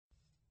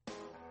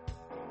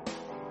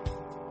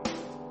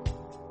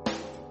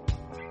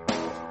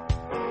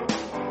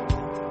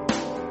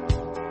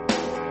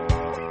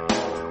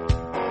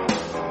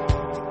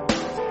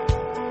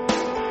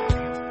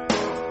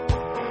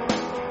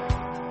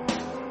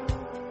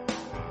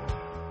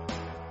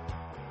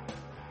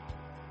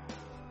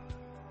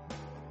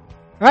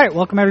All right,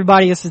 welcome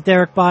everybody. This is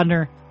Derek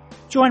Bodner,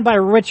 joined by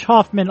Rich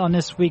Hoffman on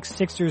this week's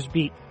Sixers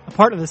Beat, a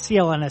part of the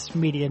CLNS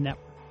Media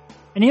Network.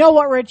 And you know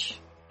what, Rich?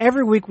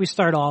 Every week we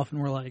start off and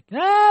we're like,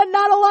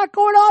 not a lot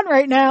going on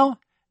right now.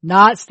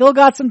 Still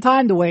got some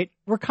time to wait.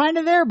 We're kind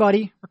of there,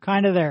 buddy. We're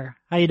kind of there.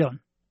 How you doing?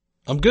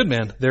 I'm good,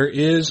 man. There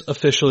is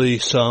officially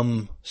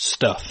some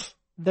stuff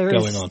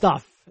going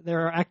on.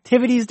 There are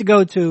activities to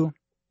go to,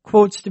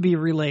 quotes to be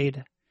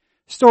relayed,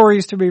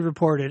 stories to be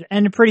reported,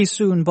 and pretty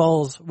soon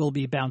balls will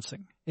be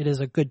bouncing. It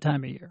is a good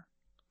time of year.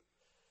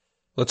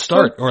 Let's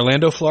start.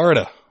 Orlando,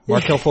 Florida.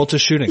 Markelle Fultz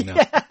is shooting now.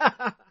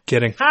 Yeah.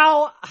 Kidding.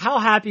 How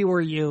happy were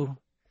you?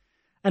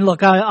 And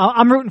look,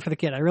 I'm rooting for the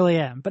kid. I really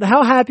am. But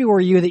how happy were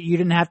you that you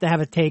didn't have to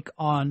have a take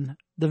on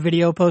the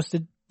video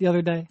posted the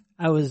other day?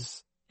 I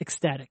was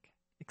ecstatic.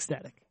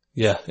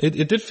 Yeah,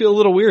 it did feel a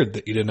little weird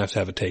that you didn't have to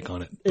have a take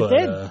on it. But,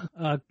 it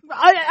did.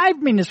 I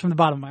mean this from the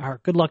bottom of my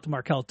heart. Good luck to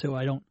Markelle, too.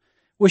 I don't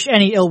wish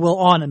any ill will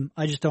on him.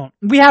 I just don't.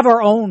 We have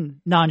our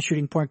own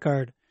non-shooting point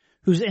guard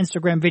whose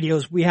Instagram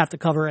videos we have to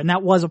cover, and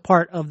that was a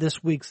part of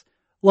this week's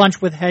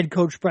lunch with head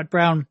coach Brett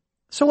Brown.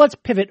 So let's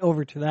pivot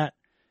over to that.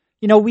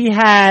 You know, we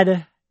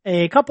had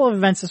a couple of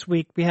events this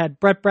week.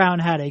 Brett Brown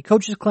had a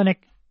coaches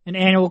clinic, an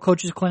annual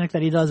coaches clinic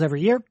that he does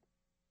every year.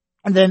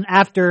 And then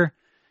after,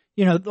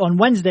 on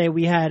Wednesday,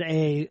 we had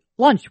a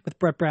lunch with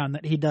Brett Brown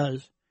that he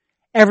does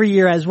every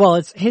year as well.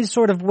 It's his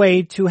sort of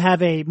way to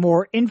have a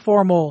more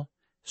informal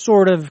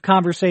sort of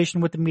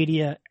conversation with the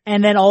media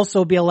and then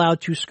also be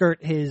allowed to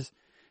skirt his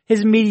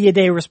media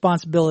day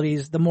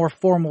responsibilities, the more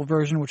formal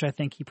version, which I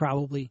think he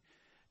probably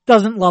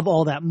doesn't love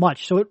all that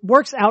much. So it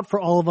works out for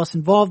all of us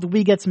involved.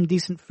 We get some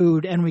decent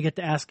food and we get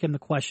to ask him the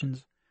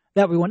questions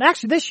that we want.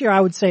 Actually, this year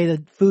I would say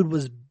the food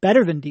was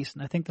better than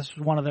decent. I think this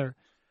was one of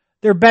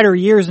their better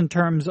years in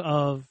terms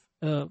of,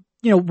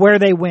 where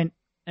they went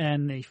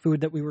and the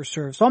food that we were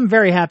served. So I'm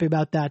very happy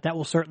about that. That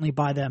will certainly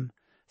buy them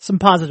some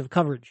positive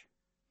coverage.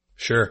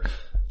 Sure.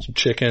 Some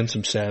chicken,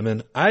 some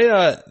salmon.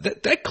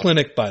 That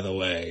clinic, by the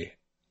way,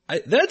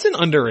 that's an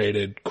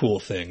underrated cool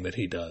thing that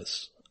he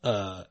does.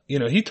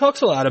 He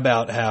talks a lot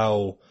about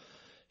how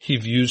he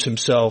views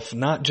himself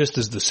not just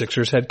as the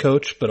Sixers head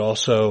coach, but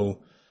also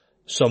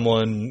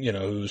someone,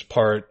 who's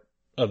part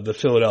of the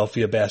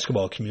Philadelphia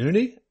basketball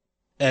community.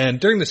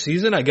 And during the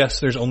season, I guess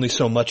there's only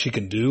so much he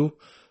can do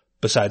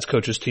besides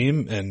coach his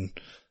team and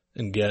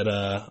get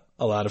a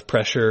lot of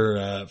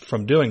pressure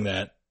from doing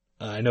that.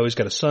 I know he's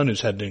got a son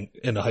who's heading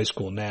into high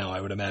school now. I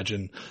would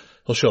imagine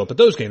he'll show up at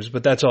those games,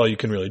 but that's all you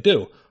can really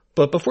do.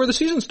 But before the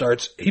season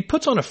starts, he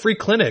puts on a free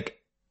clinic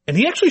and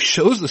he actually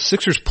shows the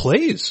Sixers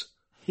plays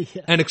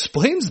and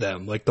explains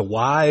them, like the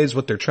whys,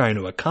 what they're trying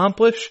to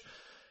accomplish.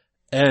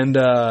 And,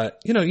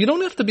 you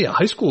don't have to be a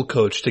high school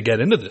coach to get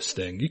into this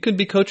thing. You could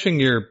be coaching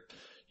your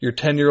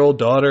 10-year-old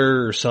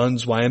daughter or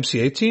son's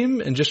YMCA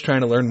team and just trying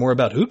to learn more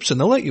about hoops and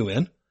they'll let you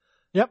in.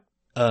 Yep.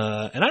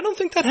 And I don't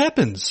think that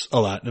happens a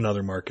lot in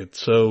other markets.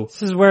 So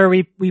this is where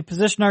we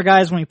position our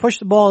guys when we push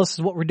the ball. This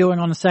is what we're doing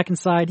on the second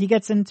side. He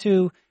gets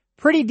into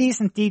pretty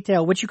decent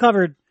detail, which you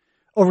covered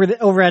over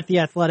at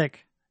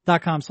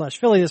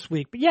theathletic.com/Philly this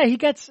week. But yeah,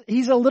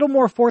 he's a little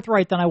more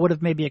forthright than I would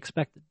have maybe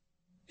expected.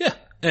 Yeah.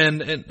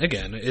 And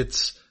again,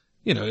 it's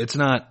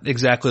not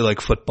exactly like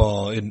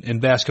football.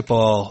 In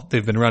basketball,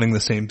 they've been running the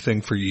same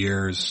thing for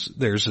years.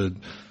 There's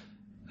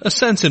a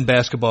sense in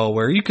basketball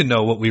where you can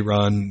know what we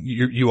run.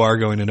 You are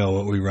going to know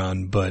what we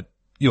run, but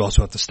you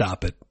also have to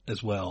stop it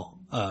as well.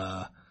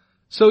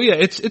 So yeah,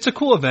 it's a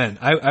cool event.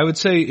 I would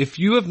say if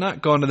you have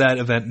not gone to that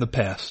event in the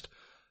past,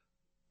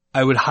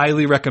 I would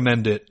highly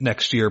recommend it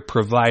next year,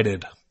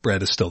 provided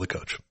Brett is still the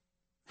coach.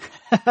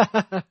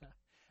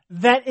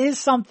 That is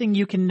something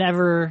you can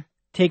never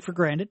take for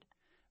granted.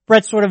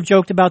 Brett sort of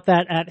joked about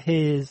that at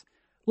his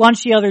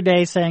lunch the other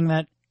day, saying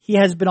that he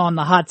has been on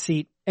the hot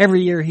seat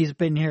every year he's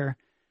been here.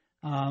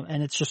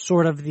 And it's just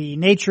sort of the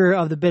nature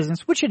of the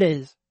business, which it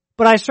is.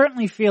 But I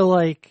certainly feel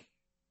like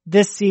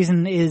this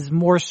season is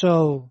more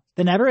so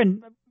than ever.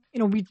 And,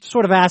 we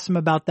sort of asked him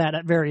about that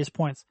at various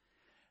points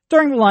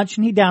during the lunch,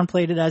 and he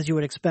downplayed it as you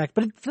would expect.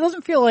 But it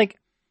doesn't feel like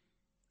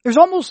there's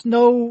almost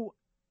no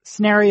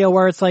scenario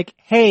where it's like,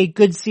 hey,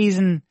 good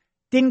season,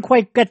 didn't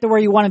quite get to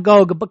where you want to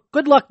go, but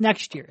good luck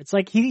next year. It's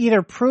like he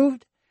either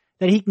proved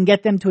that he can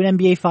get them to an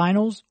NBA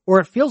Finals, or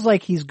it feels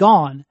like he's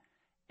gone.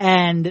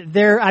 And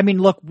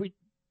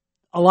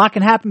a lot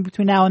can happen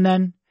between now and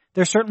then.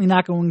 They're certainly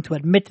not going to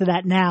admit to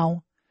that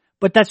now,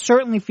 but that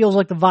certainly feels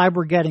like the vibe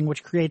we're getting,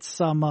 which creates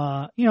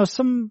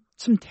some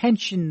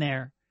tension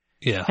there.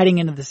 Yeah. Heading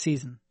into the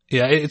season.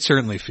 Yeah, it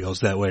certainly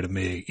feels that way to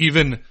me.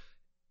 Even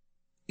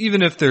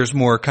if there's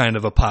more kind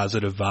of a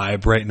positive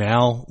vibe right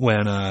now,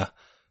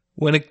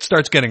 when it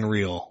starts getting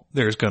real,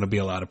 there's going to be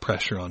a lot of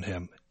pressure on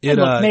him.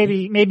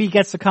 Maybe he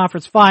gets the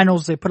conference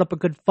finals. They put up a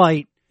good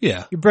fight.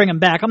 Yeah. You bring him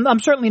back. I'm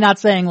certainly not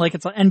saying like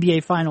it's an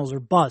NBA Finals or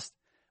bust,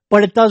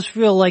 but it does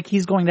feel like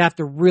he's going to have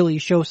to really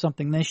show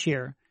something this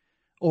year,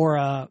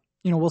 or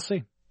we'll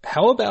see.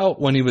 How about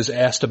when he was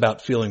asked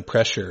about feeling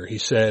pressure? He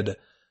said,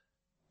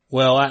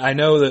 "Well, I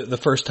know that the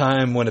first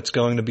time when it's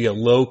going to be a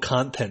low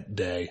content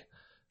day,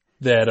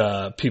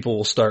 that people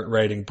will start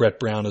writing Brett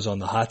Brown is on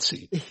the hot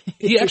seat.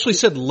 He actually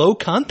said low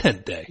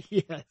content day.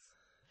 Yes.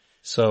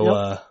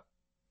 So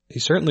he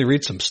certainly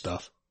reads some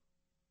stuff.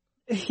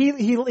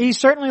 He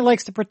certainly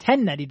likes to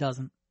pretend that he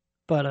doesn't,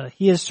 but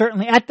he is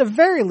certainly, at the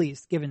very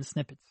least, given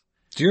snippets.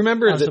 Do you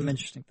remember some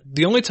interesting things.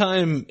 The only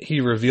time he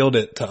revealed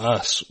it to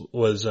us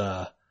was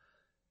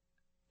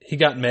he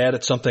got mad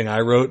at something I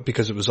wrote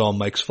because it was all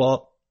Mike's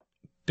fault.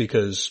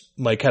 Because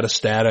Mike had a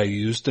stat I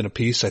used in a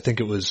piece. I think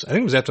it was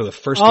after the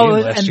first game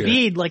last year.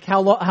 Embiid, like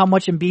how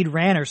much Embiid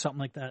ran or something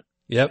like that.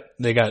 Yep.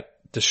 They got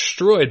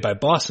destroyed by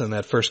Boston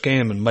that first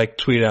game, and Mike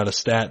tweeted out a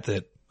stat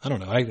that, I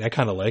don't know, I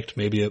kind of liked.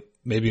 Maybe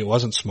it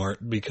wasn't smart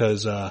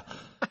because, the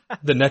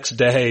next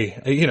day,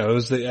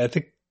 I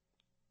think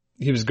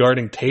he was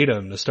guarding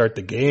Tatum to start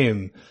the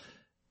game,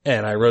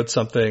 and I wrote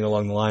something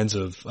along the lines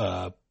of,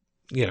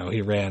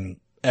 he ran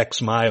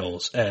X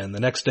miles, and the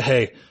next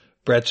day,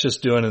 Brett's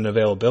just doing an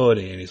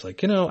availability, and he's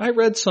like, I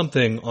read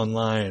something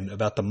online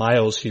about the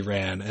miles he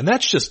ran, and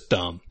that's just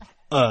dumb.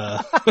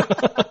 And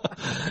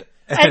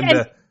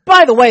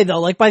by the way, though,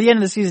 like by the end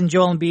of the season,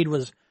 Joel Embiid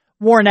was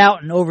worn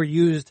out and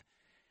overused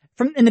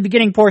in the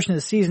beginning portion of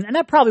the season, and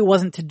that probably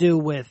wasn't to do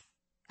with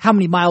how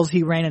many miles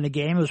he ran in a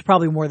game. It was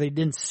probably more that he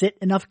didn't sit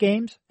enough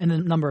games and the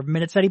number of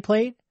minutes that he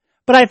played.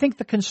 But I think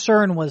the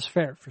concern was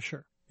fair, for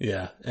sure.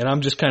 Yeah, and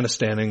I'm just kind of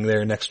standing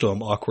there next to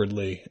him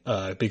awkwardly,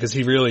 because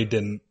he really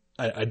didn't.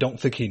 I don't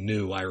think he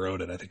knew I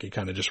wrote it. I think he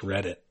kind of just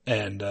read it.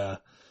 And,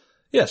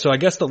 so I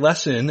guess the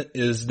lesson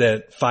is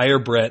that fire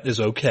Brett is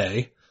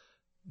okay.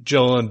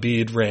 Joel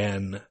Embiid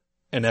ran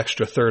an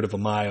extra third of a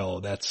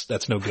mile.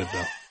 That's no good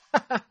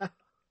though.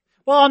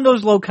 Well, on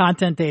those low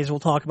content days,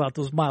 we'll talk about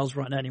those miles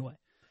run anyway.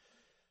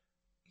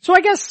 So I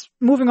guess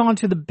moving on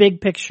to the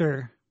big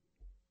picture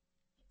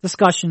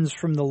discussions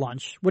from the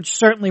lunch, which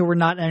certainly were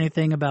not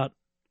anything about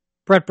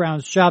Brett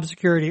Brown's job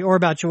security or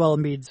about Joel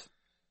Embiid's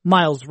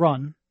miles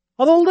run.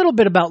 Although a little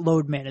bit about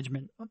load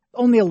management.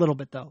 Only a little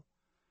bit, though.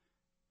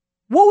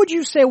 What would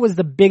you say was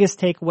the biggest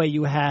takeaway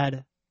you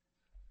had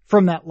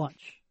from that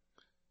lunch?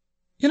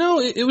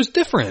 It was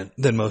different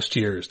than most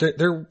years.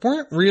 There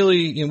weren't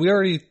really, we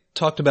already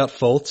talked about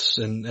Fultz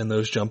and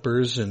those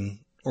jumpers in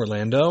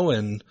Orlando,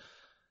 and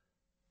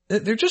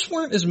there just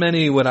weren't as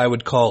many what I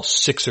would call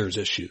Sixers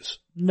issues.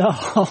 No,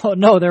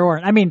 there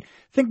weren't. I mean,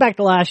 think back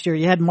to last year.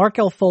 You had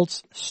Markelle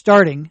Fultz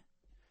starting.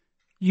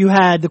 You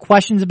had the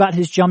questions about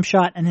his jump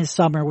shot and his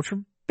summer, which were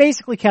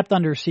basically kept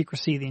under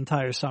secrecy the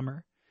entire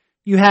summer.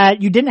 You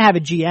didn't have a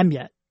GM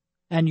yet,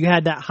 and you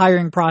had that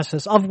hiring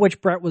process of which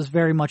Brett was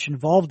very much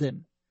involved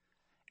in.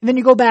 And then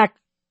you go back,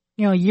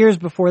 years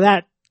before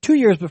that, 2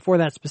 years before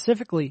that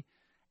specifically,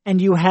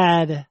 and you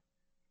had,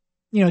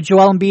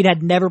 Joel Embiid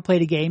had never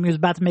played a game. He was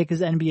about to make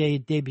his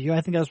NBA debut.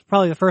 I think that was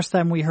probably the first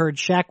time we heard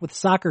Shaq with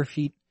soccer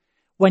feet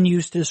when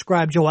used to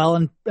describe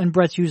Joel, and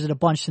Brett's used it a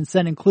bunch since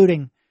then,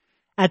 including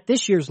at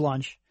this year's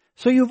lunch.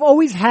 So you've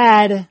always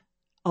had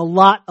a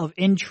lot of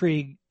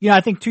intrigue. I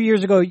think 2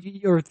 years ago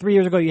or 3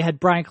 years ago, you had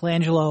Brian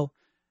Colangelo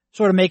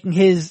sort of making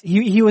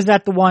he was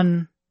at the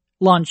one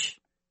lunch.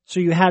 So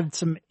you had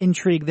some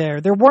intrigue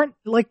there. There weren't,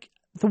 like,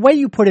 the way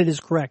you put it is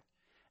correct.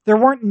 There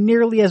weren't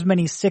nearly as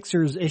many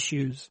Sixers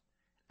issues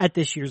at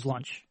this year's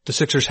lunch. The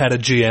Sixers had a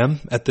GM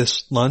at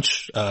this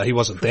lunch. He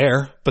wasn't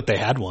there, but they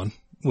had one,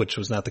 which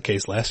was not the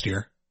case last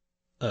year,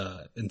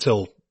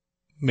 until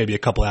maybe a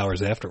couple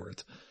hours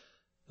afterwards,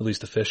 at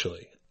least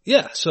officially.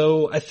 Yeah,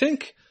 so I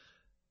think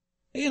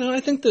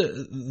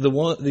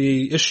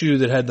the issue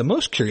that had the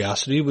most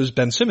curiosity was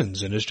Ben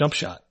Simmons and his jump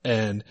shot.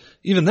 And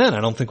even then,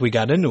 I don't think we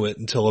got into it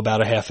until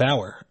about a half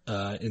hour,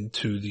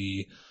 into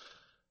the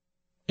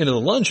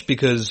lunch,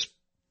 because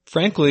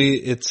frankly,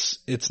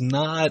 it's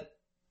not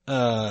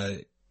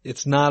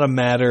a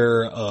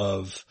matter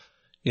of,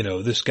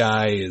 this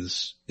guy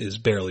is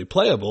barely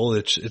playable.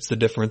 It's the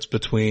difference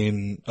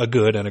between a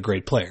good and a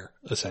great player,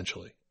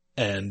 essentially.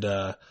 And,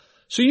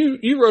 so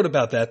you wrote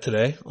about that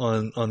today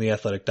on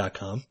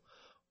theathletic.com.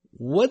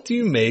 What do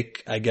you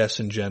make, I guess,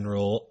 in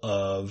general,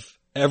 of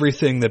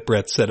everything that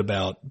Brett said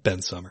about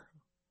Ben Summer?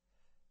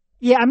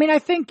 Yeah, I mean, I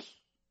think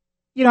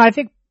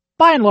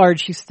by and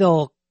large he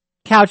still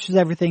couches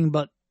everything,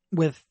 but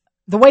with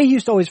the way he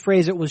used to always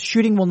phrase it was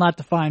shooting will not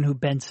define who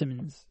Ben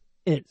Simmons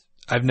is.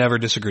 I've never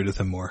disagreed with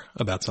him more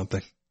about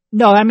something.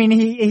 No, I mean,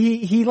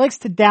 he likes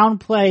to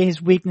downplay his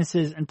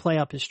weaknesses and play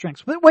up his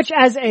strengths, which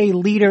as a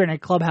leader in a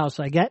clubhouse,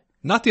 I get.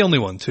 Not the only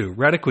one, too.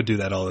 Redick would do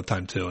that all the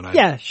time, too. And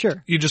yeah,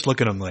 sure. You just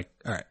look at him like,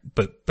 all right,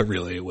 but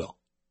really it will.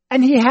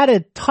 And he had a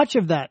touch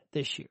of that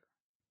this year.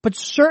 But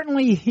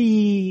certainly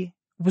he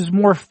was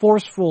more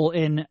forceful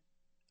in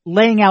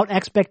laying out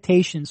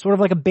expectations, sort of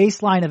like a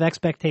baseline of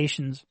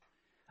expectations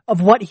of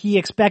what he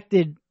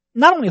expected,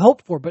 not only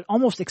hoped for, but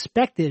almost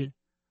expected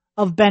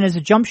of Ben as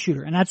a jump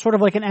shooter. And that's sort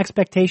of like an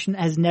expectation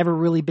that has never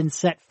really been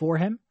set for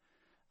him.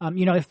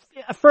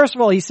 First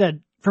of all, he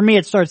said, for me,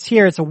 it starts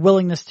here. It's a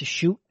willingness to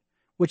shoot,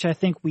 which I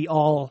think we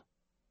all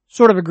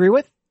sort of agree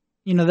with.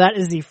 That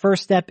is the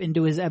first step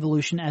into his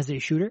evolution as a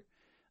shooter.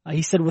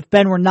 He said, with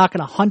Ben, we're not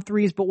going to hunt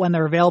threes, but when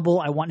they're available,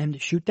 I want him to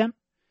shoot them.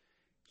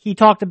 He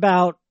talked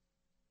about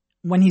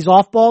when he's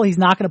off ball, he's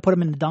not going to put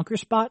him in the dunker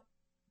spot,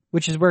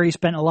 which is where he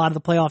spent a lot of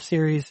the playoff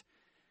series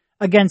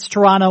against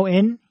Toronto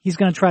in. He's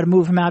going to try to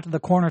move him out to the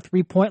corner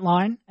 3-point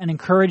line and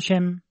encourage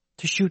him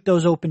to shoot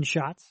those open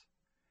shots,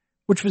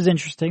 which was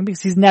interesting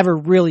because he's never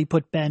really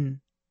put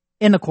Ben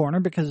in the corner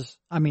because,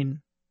 I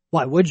mean,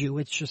 why would you?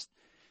 It's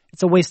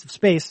a waste of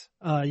space.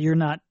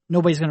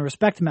 Nobody's going to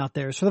respect him out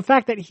there. So the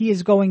fact that he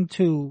is going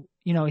to,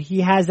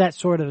 he has that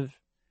sort of,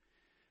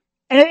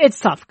 and it's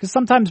tough because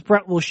sometimes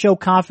Brett will show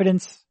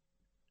confidence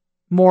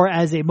more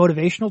as a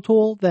motivational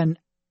tool than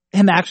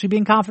him actually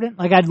being confident.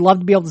 Like, I'd love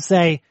to be able to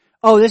say,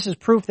 oh, this is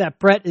proof that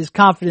Brett is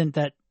confident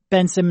that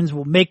Ben Simmons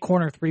will make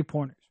corner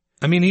 3-pointers.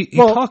 I mean, he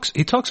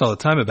talks all the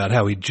time about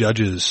how he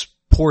judges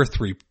poor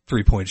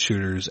three-point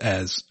shooters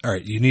as, all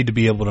right, you need to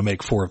be able to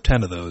make 4 of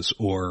 10 of those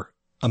or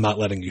I'm not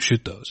letting you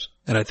shoot those.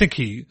 And I think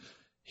he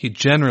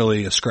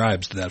generally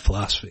ascribes to that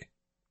philosophy.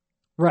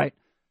 Right.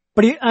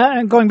 But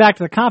going back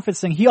to the confidence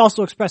thing, he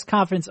also expressed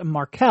confidence in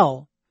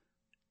Markelle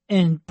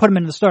and put him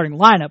in the starting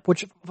lineup,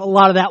 which a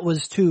lot of that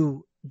was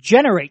to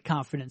generate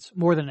confidence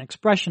more than an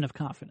expression of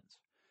confidence.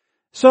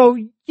 So,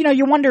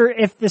 you wonder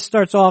if this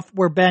starts off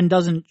where Ben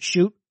doesn't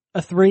shoot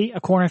a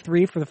corner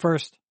 3 for the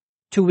first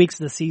 2 weeks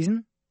of the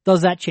season.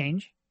 Does that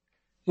change?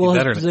 He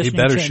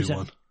better shoot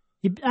one.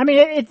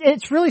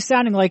 It's really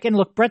sounding like, and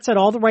look, Brett said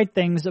all the right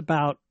things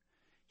about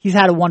he's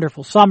had a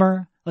wonderful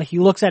summer. Like, he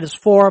looks at his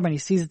form and he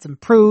sees it's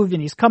improved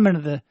and he's coming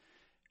to the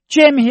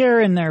gym here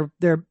and their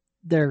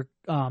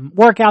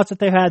workouts that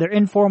they've had, their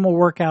informal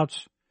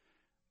workouts,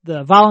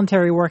 the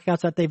voluntary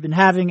workouts that they've been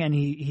having, and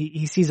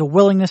he sees a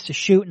willingness to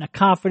shoot and a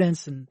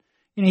confidence. And,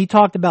 he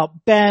talked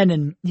about Ben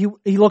and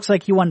he looks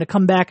like he wanted to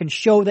come back and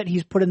show that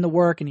he's put in the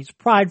work and he's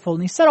prideful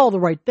and he said all the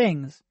right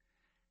things.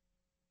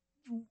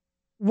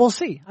 We'll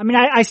see. I mean,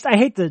 I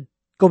hate to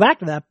go back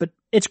to that, but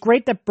it's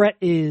great that Brett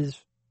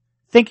is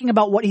thinking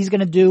about what he's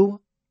going to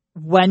do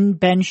when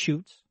Ben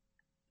shoots.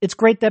 It's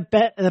great that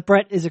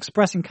Brett is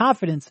expressing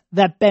confidence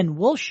that Ben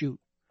will shoot.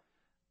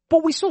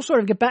 But we still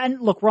sort of get back,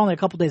 and look, we're only a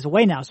couple days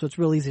away now, so it's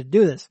real easy to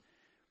do this.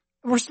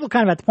 We're still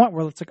kind of at the point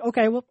where it's like,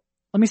 okay, well,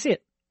 let me see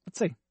it. Let's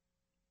see.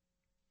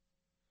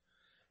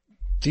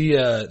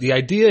 The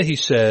idea, he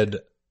said,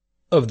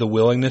 of the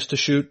willingness to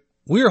shoot,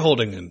 we're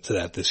holding him to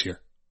that this year.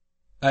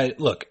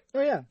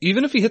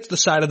 Even if he hits the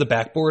side of the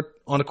backboard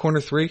on a corner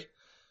 3,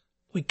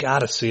 we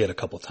gotta see it a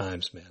couple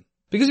times, man.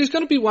 Because he's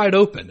gonna be wide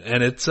open.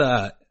 And it's,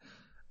 I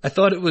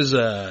thought it was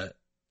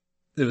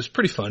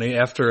pretty funny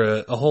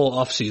after a whole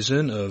off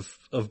season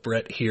of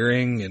Brett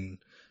hearing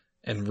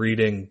and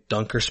reading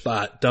dunker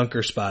spot.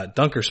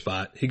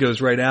 He goes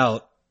right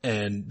out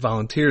and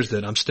volunteers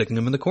that I'm sticking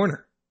him in the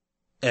corner.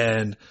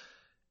 And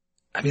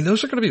I mean,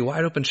 those are going to be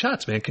wide open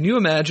shots, man. Can you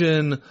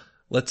imagine,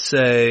 let's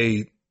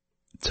say,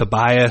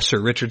 Tobias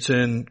or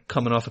Richardson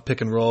coming off a pick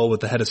and roll with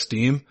the head of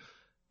steam,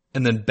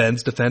 and then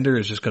Ben's defender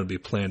is just going to be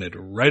planted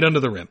right under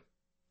the rim.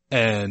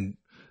 And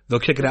they'll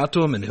kick it out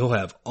to him and he'll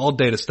have all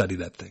day to study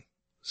that thing.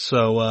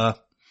 So,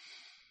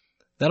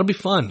 that'll be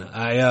fun.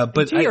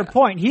 But to your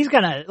point, he's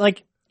gonna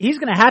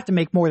have to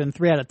make more than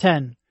 3 out of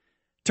 10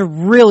 to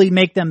really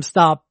make them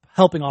stop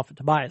helping off of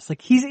Tobias.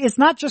 Like, it's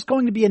not just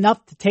going to be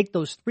enough to take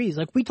those threes.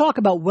 Like, we talk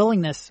about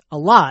willingness a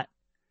lot,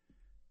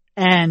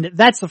 and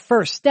that's the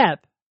first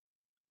step,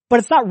 but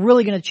it's not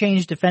really going to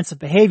change defensive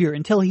behavior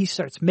until he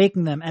starts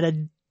making them at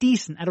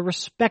a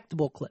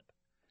respectable clip.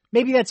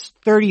 Maybe that's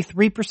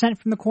 33%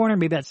 from the corner,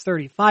 maybe that's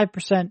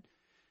 35%,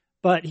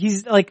 but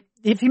he's like,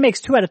 if he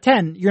makes 2 out of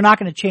 10, you're not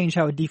going to change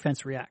how a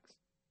defense reacts.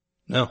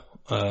 No.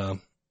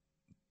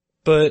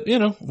 But,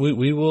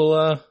 we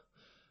will,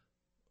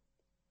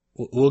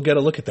 we'll get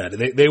a look at that.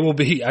 They will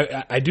be,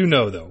 I do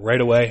know though,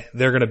 right away,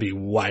 they're going to be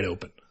wide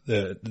open.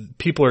 The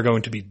people are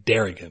going to be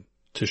daring him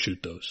to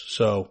shoot those.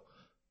 So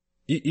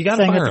you got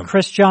to fire him. The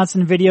Chris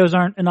Johnson videos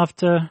aren't enough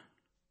to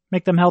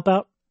make them help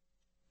out?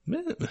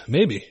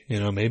 Maybe,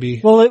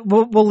 maybe. Well,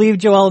 we'll leave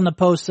Joel in the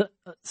post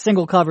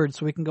single covered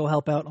so we can go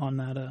help out on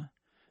that,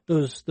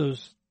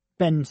 those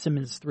Ben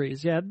Simmons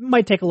threes. Yeah, it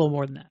might take a little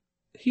more than that.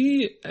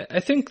 I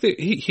think that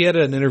he had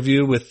an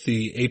interview with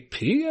the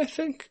AP, I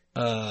think,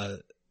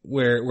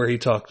 where he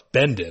talked,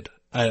 Ben did.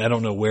 I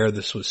don't know where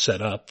this was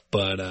set up,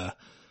 but,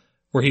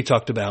 where he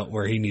talked about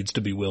where he needs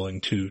to be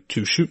willing to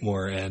shoot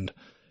more. And,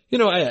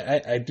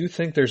 I do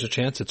think there's a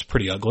chance it's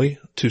pretty ugly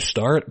to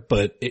start,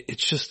 but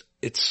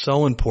it's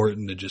so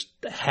important to just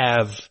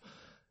have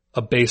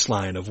a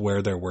baseline of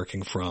where they're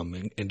working from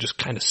and just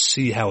kind of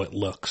see how it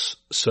looks.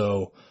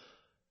 So,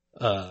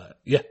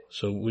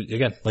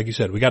 again, like you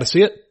said, we got to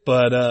see it,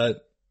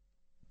 but,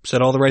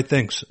 said all the right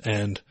things,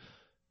 and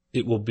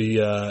it will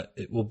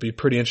be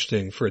pretty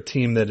interesting for a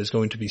team that is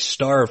going to be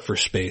starved for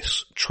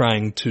space,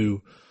 trying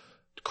to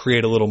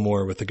create a little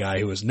more with the guy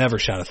who has never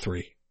shot a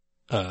 3,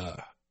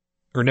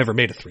 or never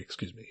made a 3,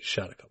 excuse me. He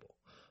shot a couple,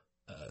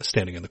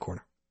 standing in the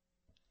corner.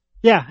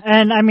 Yeah.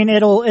 And I mean,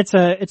 it's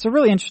a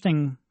really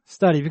interesting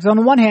study because on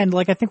the one hand,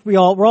 like, I think we're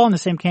all in the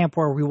same camp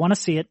where we want to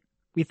see it.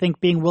 We think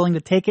being willing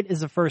to take it is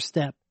the first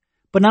step,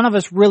 but none of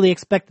us really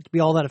expect it to be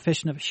all that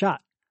efficient of a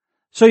shot.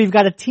 So you've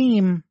got a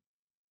team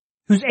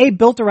who's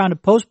built around a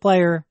post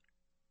player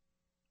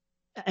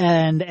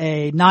and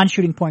a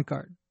non-shooting point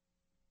guard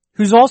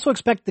who's also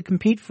expected to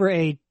compete for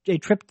a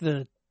trip to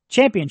the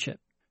championship,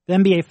 the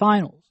NBA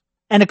Finals,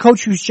 and a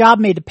coach whose job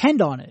may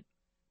depend on it,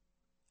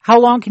 how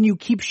long can you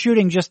keep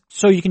shooting just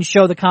so you can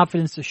show the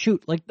confidence to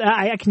shoot? Like,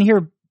 I can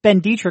hear Ben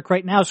Dietrich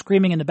right now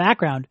screaming in the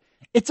background,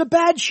 it's a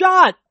bad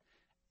shot!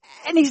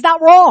 And he's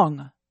not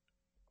wrong.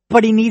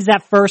 But he needs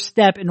that first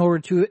step in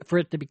order for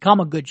it to become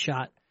a good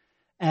shot.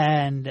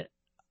 And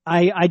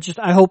I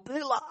hope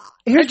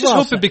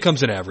it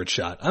becomes an average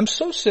shot. I'm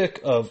so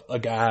sick of a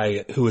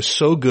guy who is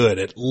so good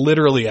at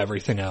literally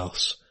everything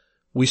else.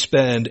 We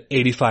spend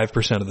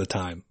 85% of the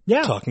time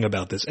talking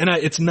about this. And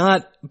it's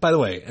not, by the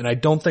way, and I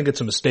don't think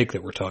it's a mistake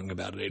that we're talking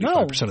about it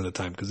 85% of the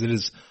time because it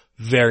is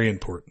very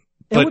important.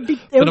 But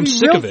I'm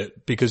sick of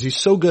it because he's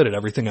so good at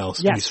everything else.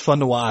 Yes. And he's fun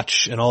to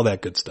watch and all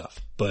that good stuff.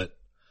 But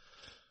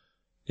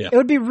yeah. It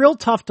would be real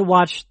tough to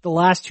watch the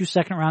last 2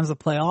 second rounds of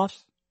the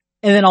playoffs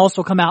and then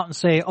also come out and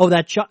say, oh,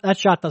 that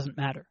shot doesn't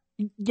matter.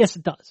 Yes,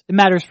 it does. It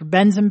matters for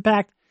Ben's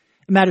impact.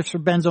 It matters for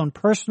Ben's own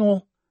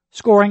personal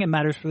scoring. It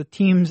matters for the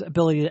team's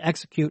ability to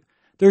execute.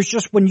 There's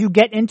just when you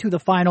get into the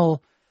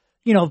final,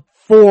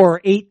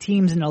 4-8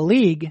 teams in the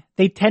league,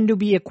 they tend to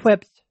be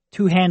equipped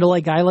to handle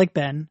a guy like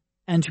Ben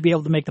and to be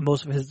able to make the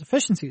most of his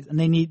deficiencies. And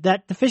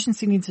that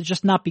deficiency needs to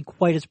just not be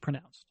quite as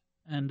pronounced.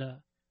 And,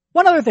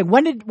 one other thing,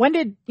 when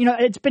did,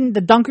 it's been the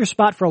dunker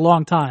spot for a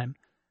long time,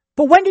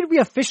 but when did we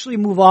officially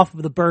move off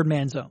of the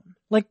Birdman zone?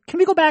 Like, can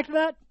we go back to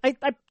that?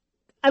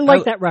 I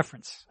like that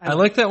reference. I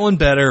like that one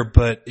better,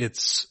 but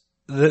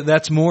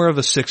that's more of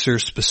a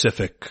Sixers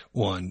specific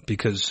one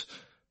because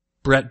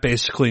Brett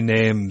basically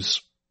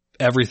names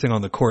everything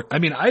on the court. I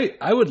mean,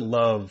 I would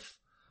love,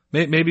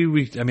 I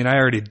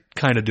already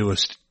kind of do a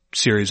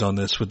series on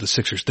this with the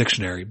Sixers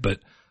dictionary, but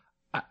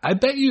I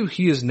bet you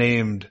he is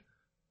named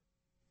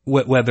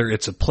whether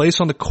it's a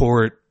place on the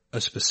court, a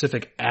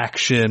specific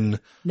action.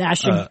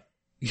 Nashing.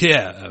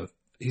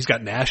 He's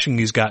got nashing,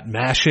 he's got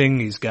mashing,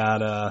 he's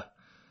got,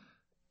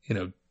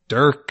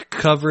 Dirk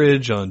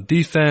coverage on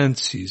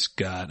defense, he's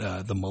got,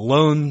 the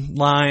Malone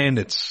line,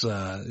 he's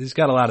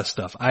got a lot of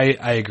stuff.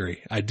 I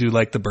agree. I do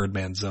like the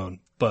Birdman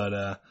zone,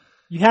 but,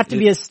 you have to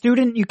be a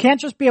student. You can't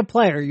just be a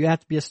player. You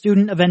have to be a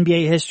student of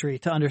NBA history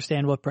to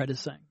understand what Brett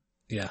is saying.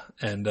 Yeah.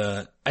 And,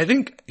 I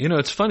think,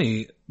 it's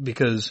funny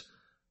because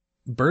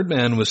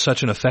Birdman was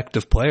such an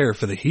effective player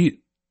for the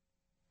Heat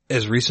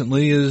as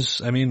recently as,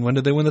 when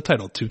did they win the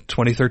title?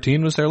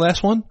 2013 was their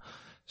last one.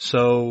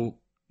 So,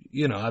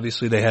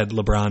 obviously they had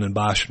LeBron and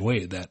Bosh and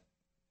Wade.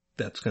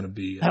 That's going to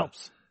be,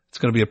 helps. It's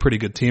going to be a pretty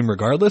good team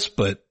regardless,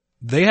 but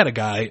they had a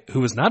guy who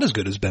was not as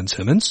good as Ben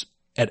Simmons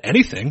at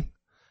anything.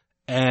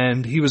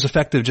 And he was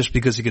effective just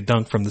because he could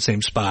dunk from the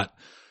same spot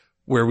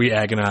where we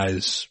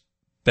agonize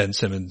Ben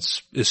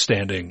Simmons is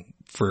standing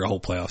for a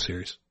whole playoff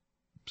series.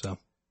 So.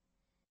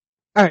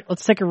 All right,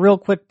 let's take a real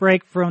quick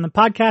break from the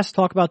podcast,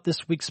 talk about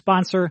this week's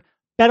sponsor,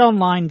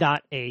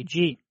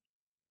 betonline.ag.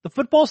 The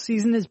football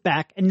season is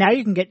back, and now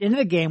you can get into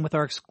the game with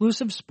our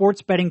exclusive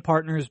sports betting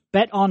partners,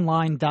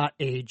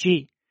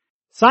 betonline.ag.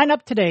 Sign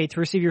up today to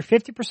receive your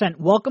 50%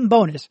 welcome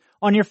bonus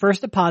on your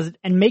first deposit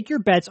and make your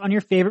bets on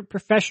your favorite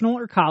professional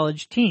or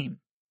college team.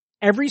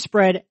 Every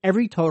spread,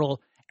 every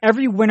total,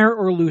 every winner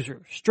or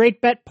loser,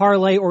 straight bet,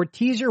 parlay, or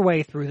tease your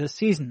way through this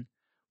season.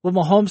 Will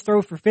Mahomes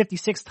throw for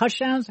 56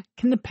 touchdowns?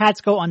 Can the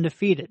Pats go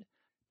undefeated?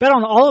 Bet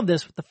on all of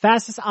this with the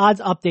fastest odds,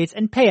 updates,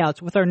 and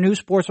payouts with our new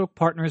sportsbook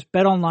partners,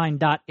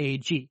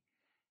 betonline.ag.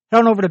 Head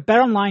on over to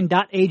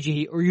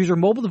betonline.ag or use your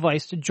mobile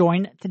device to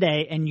join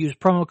today and use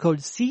promo code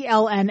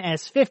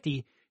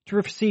CLNS50 to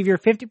receive your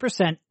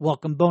 50%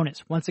 welcome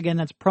bonus. Once again,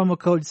 that's promo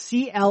code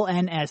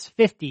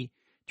CLNS50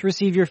 to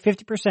receive your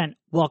 50%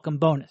 welcome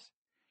bonus.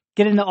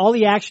 Get into all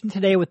the action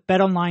today with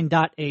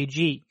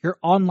betonline.ag, your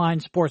online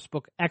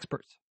sportsbook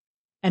experts.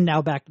 And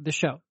now back to the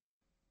show.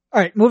 All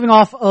right, moving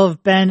off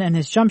of Ben and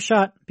his jump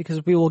shot,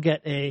 because we will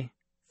get a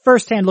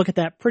first-hand look at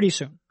that pretty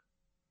soon.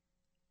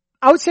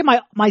 I would say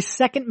my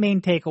second main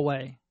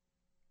takeaway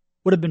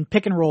would have been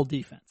pick and roll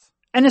defense.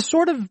 And it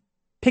sort of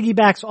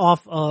piggybacks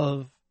off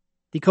of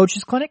the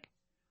coaches clinic.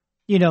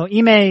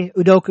 Ime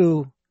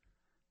Udoka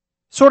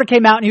sort of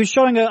came out and he was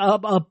showing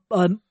a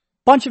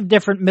bunch of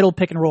different middle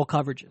pick and roll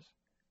coverages.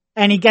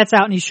 And he gets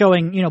out and he's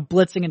showing,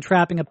 blitzing and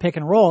trapping a pick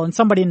and roll. And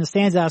somebody in the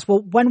stands asks, well,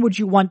 when would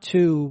you want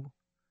to,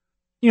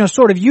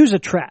 sort of use a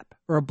trap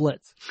or a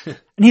blitz? And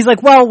he's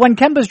like, well, when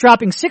Kemba's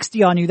dropping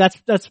 60 on you, that's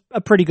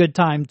a pretty good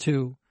time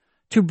to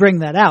bring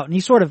that out. And he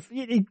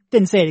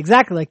didn't say it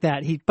exactly like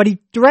that. But he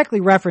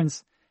directly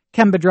referenced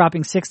Kemba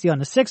dropping 60 on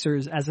the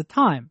Sixers as a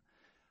time.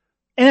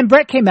 And then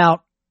Brett came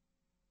out.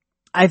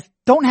 I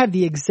don't have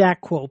the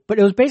exact quote, but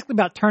it was basically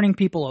about turning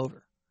people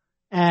over.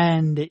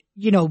 And,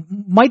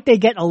 might they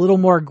get a little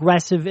more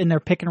aggressive in their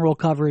pick and roll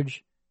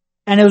coverage?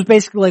 And it was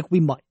basically like,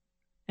 we might.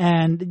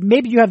 And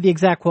maybe you have the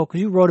exact quote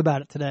because you wrote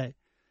about it today.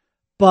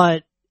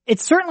 But it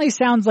certainly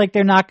sounds like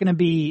they're going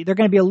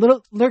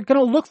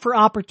to look for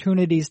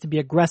opportunities to be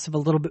aggressive a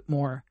little bit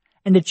more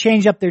and to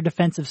change up their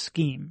defensive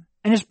scheme.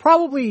 And it's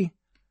probably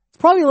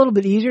a little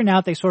bit easier now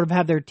that they sort of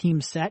have their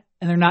team set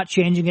and they're not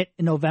changing it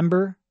in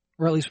November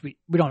or at least we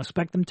don't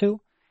expect them to.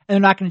 And they're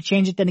not going to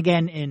change it then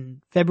again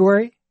in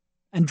February,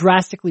 and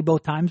drastically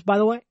both times, by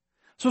the way.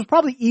 So it's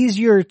probably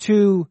easier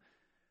to,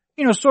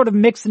 sort of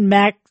mix and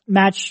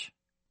match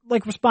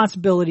like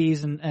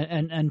responsibilities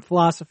and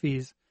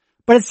philosophies.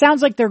 But it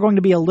sounds like they're going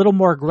to be a little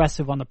more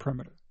aggressive on the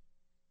perimeter.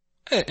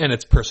 And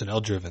it's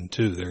personnel driven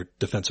too. Their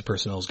defensive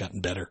personnel has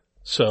gotten better.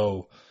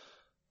 So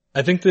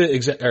I think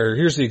here's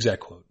the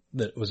exact quote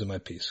that was in my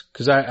piece.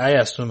 Cause I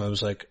asked him, I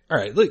was like, all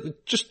right,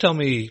 just tell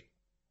me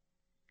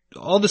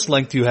all this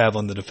length you have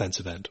on the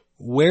defensive end.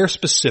 Where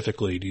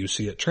specifically do you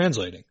see it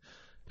translating?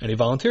 And he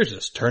volunteers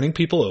this, turning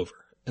people over.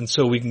 And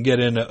so we can get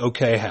into,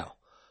 okay, how?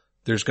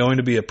 There's going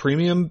to be a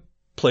premium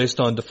placed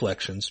on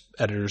deflections.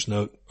 Editor's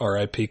note,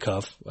 RIP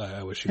Cuff.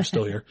 I wish he was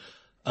still here.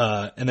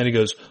 And then he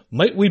goes,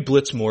 might we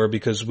blitz more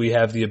because we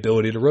have the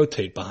ability to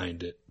rotate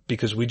behind it?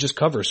 Because we just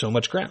cover so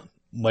much ground.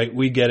 Might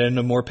we get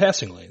into more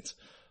passing lanes?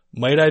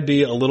 Might I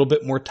be a little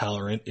bit more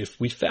tolerant if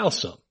we foul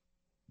some?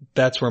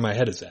 That's where my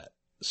head is at.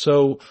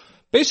 So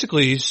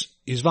basically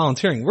he's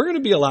volunteering. We're going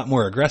to be a lot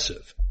more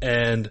aggressive.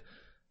 And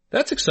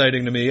that's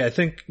exciting to me. I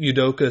think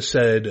Udoka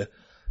said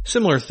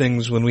similar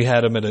things when we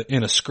had him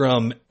in a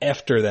scrum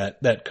after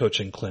that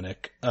coaching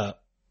clinic.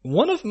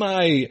 One of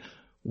my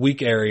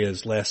weak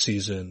areas last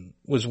season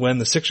was when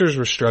the Sixers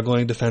were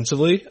struggling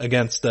defensively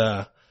against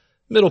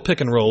middle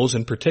pick and rolls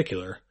in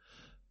particular.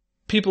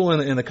 People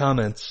in the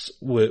comments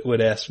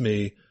would ask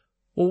me,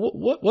 well,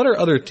 what are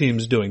other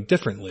teams doing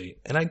differently?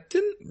 And I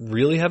didn't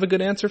really have a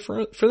good answer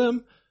for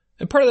them.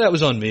 And part of that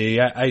was on me.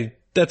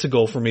 That's a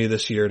goal for me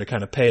this year to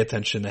kind of pay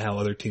attention to how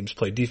other teams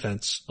play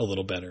defense a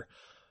little better.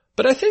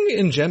 But I think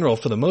in general,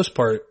 for the most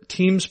part,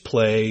 teams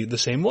play the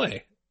same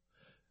way.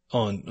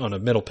 On a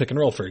middle pick and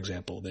roll, for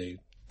example, they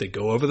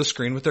go over the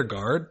screen with their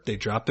guard, they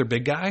drop their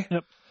big guy,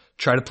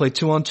 try to play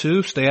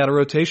 2-on-2, stay out of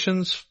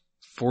rotations,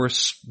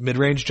 force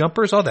mid-range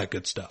jumpers, all that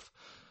good stuff.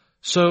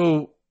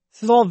 So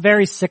this is all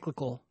very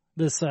cyclical,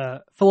 this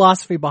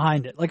philosophy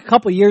behind it. Like a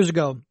couple of years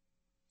ago,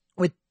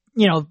 with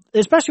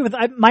especially with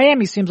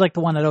Miami seems like the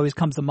one that always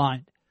comes to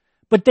mind.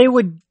 But they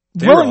would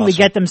willingly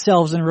get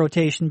themselves in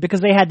rotation because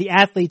they had the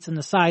athletes and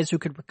the size who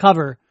could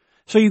recover.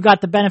 So you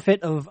got the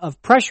benefit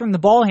of pressuring the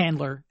ball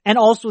handler and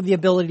also the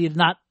ability to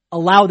not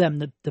allow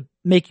them to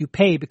make you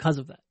pay because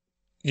of that.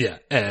 Yeah,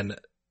 and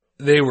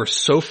they were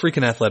so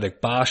freaking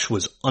athletic. Bosch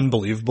was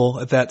unbelievable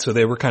at that, so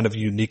they were kind of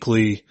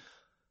uniquely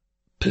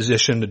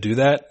positioned to do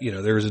that.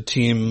 There was a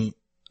team,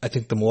 I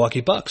think the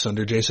Milwaukee Bucks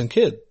under Jason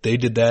Kidd. They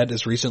did that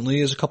as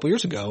recently as a couple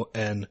years ago,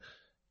 and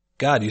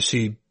God, you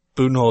see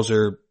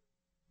Budenholzer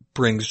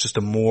brings just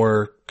a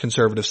more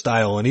conservative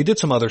style, and he did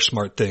some other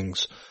smart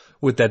things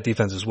with that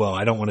defense as well.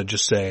 I don't want to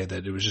just say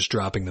that it was just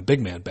dropping the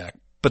big man back,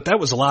 but that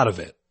was a lot of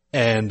it.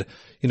 And,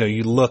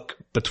 you look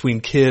between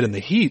Kidd and the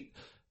Heat,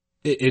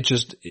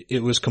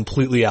 it was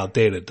completely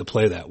outdated to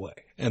play that way.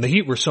 And the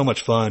Heat were so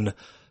much fun.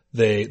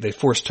 They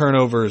forced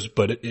turnovers,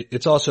 but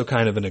it's also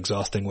kind of an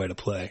exhausting way to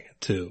play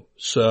too.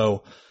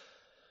 So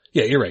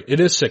yeah, you're right.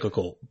 It is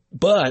cyclical,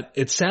 but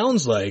it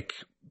sounds like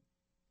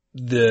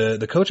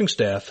the coaching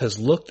staff has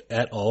looked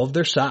at all of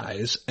their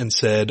size and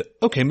said,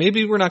 okay,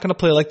 maybe we're not going to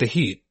play like the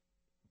Heat,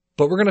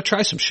 but we're going to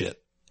try some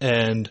shit.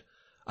 And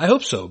I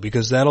hope so,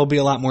 because that'll be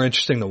a lot more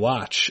interesting to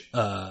watch.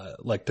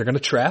 Like they're going to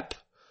trap.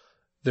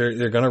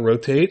 They're going to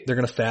rotate. They're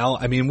going to foul.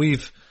 I mean, we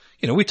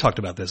talked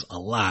about this a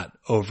lot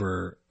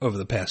over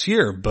the past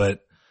year,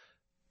 but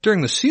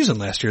during the season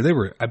last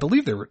year, I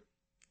believe they were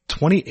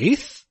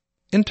 28th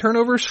in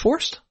turnovers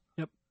forced.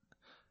 Yep.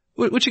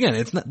 Which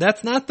again,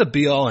 that's not the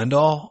be all end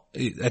all.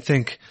 I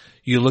think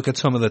you look at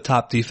some of the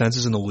top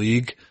defenses in the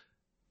league,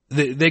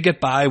 they get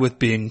by with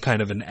being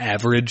kind of an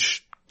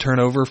average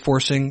turnover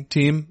forcing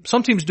team.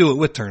 Some teams do it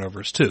with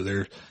turnovers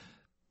too.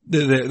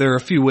 There are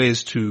a few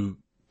ways to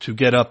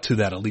get up to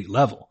that elite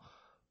level.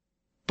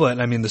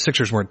 But I mean, the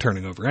Sixers weren't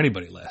turning over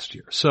anybody last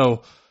year.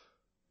 So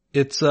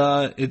it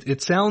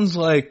sounds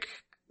like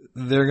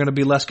they're going to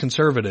be less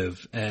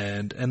conservative,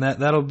 and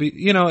that'll be,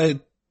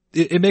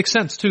 it makes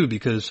sense too,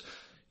 because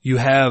you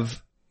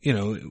have,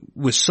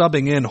 with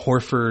subbing in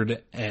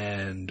Horford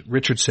and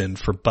Richardson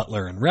for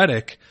Butler and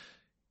Redick,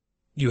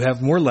 you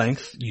have more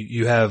length.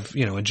 You have,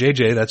 and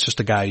JJ, that's just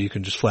a guy you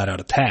can just flat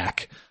out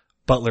attack.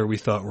 Butler, we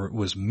thought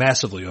was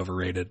massively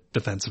overrated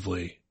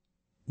defensively,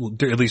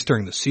 at least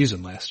during the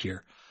season last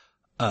year.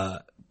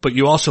 But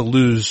you also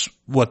lose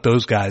what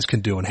those guys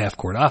can do in half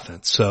court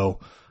offense. So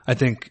I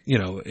think,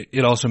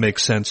 it also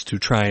makes sense to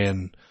try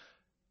and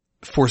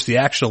force the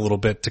action a little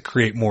bit to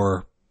create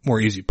more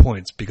easy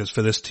points, because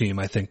for this team,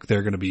 I think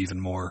they're going to be even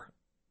more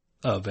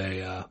of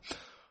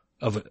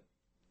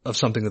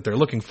something that they're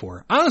looking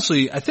for.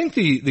 Honestly, I think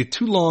the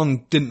too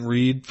long didn't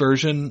read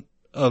version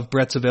of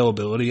Brett's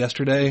availability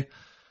yesterday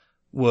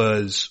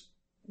was,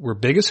 we're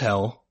big as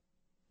hell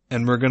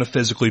and we're going to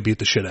physically beat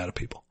the shit out of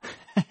people.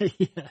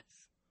 Yes.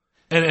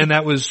 And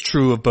that was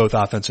true of both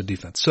offense and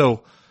defense.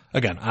 So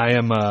again, I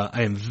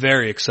am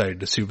very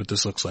excited to see what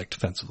this looks like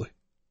defensively.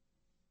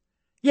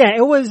 Yeah,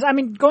 it was,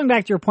 going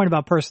back to your point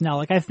about personnel,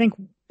 like I think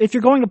if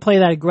you're going to play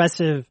that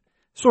aggressive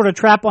sort of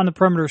trap on the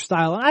perimeter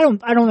style.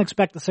 And I don't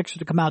expect the Sixers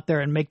to come out there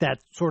and make that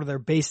sort of their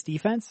base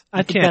defense.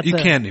 You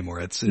can't anymore.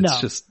 It's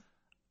just.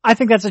 I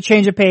think that's a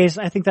change of pace.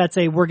 I think that's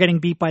we're getting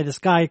beat by this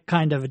guy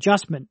kind of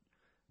adjustment.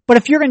 But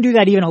if you're going to do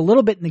that even a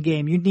little bit in the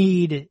game,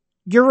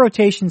 your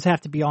rotations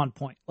have to be on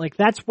point. Like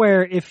that's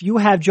where if you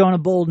have Jonah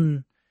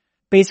Bolden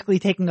basically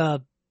taking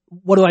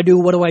what do I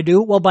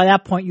do? Well, by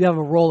that point you have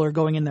a roller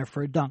going in there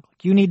for a dunk.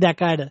 Like, you need that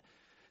guy to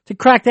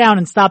crack down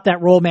and stop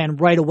that roll man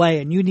right away.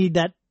 And you need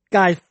that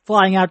guy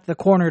flying out to the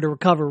corner to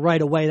recover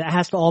right away. That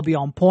has to all be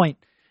on point.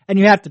 And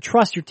you have to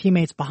trust your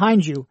teammates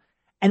behind you.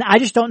 And I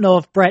just don't know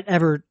if Brett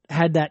ever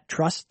had that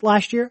trust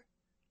last year.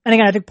 And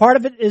again, I think part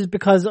of it is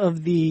because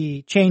of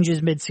the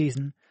changes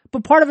midseason,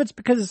 but part of it's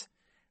because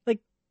like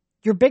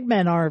your big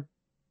men are,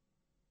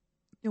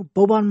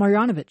 Boban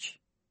Marjanovic,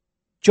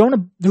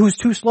 Jonah, who's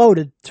too slow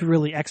to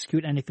really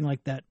execute anything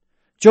like that.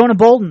 Jonah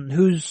Bolden,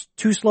 who's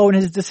too slow in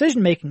his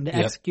decision making to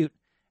execute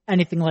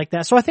anything like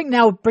that. So I think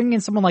now bringing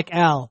in someone like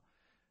Al,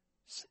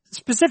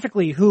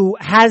 specifically, who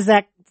has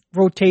that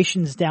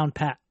rotations down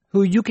pat,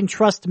 who you can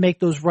trust to make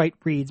those right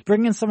reads.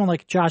 Bring in someone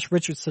like Josh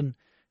Richardson,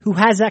 who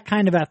has that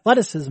kind of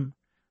athleticism.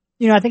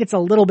 I think it's a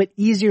little bit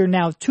easier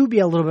now to be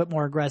a little bit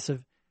more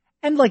aggressive.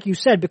 And like you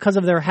said, because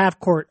of their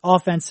half-court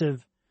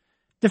offensive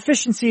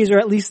deficiencies, or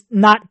at least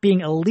not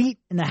being elite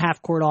in the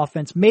half-court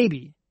offense,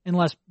 maybe,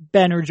 unless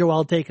Ben or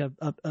Joel take a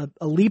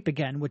leap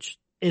again, which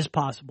is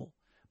possible.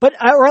 But,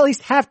 or at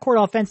least half-court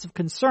offensive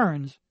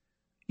concerns,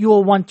 you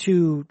will want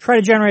to try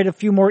to generate a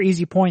few more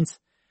easy points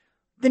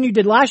than you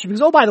did last year.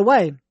 Because, oh, by the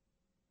way,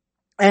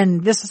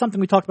 and this is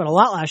something we talked about a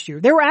lot last year,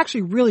 they were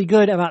actually really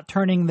good about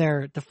turning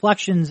their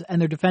deflections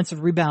and their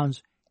defensive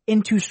rebounds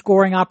into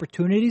scoring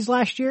opportunities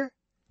last year.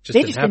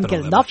 They just didn't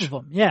get enough of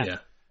them. Yeah.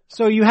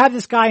 So you have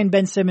this guy in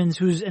Ben Simmons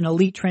who's an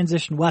elite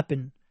transition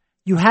weapon.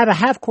 You have a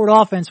half-court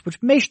offense,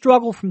 which may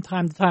struggle from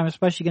time to time,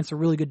 especially against the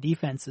really good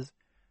defenses.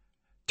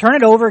 Turn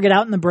it over, get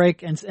out in the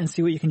break, and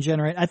see what you can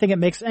generate. I think it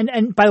makes,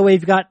 and by the way,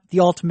 you've got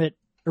the ultimate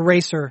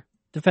eraser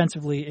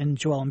defensively in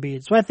Joel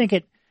Embiid. So I think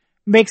it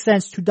makes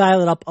sense to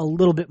dial it up a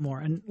little bit more.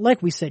 And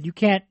like we said, you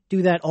can't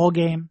do that all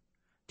game.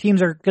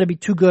 Teams are going to be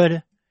too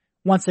good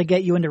once they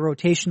get you into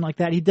rotation like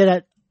that. He did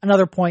at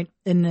another point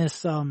in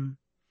this, in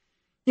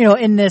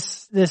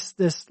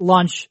this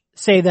lunch,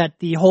 say that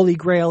the holy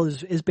grail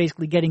is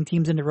basically getting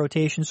teams into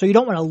rotation. So you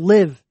don't want to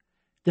live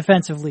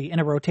defensively in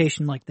a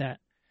rotation like that.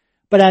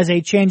 But as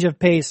a change of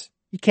pace,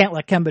 you can't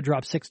let Kemba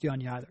drop 60 on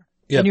you either.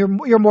 Yep. And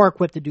you're more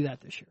equipped to do that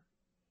this year.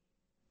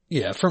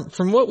 Yeah,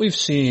 from what we've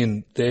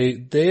seen,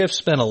 they have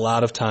spent a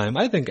lot of time,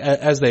 I think,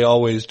 as they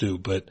always do,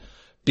 but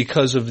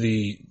because of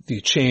the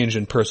change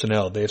in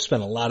personnel, they have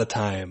spent a lot of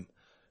time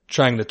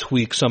trying to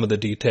tweak some of the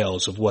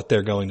details of what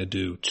they're going to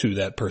do to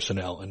that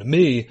personnel. And to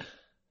me,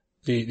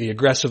 the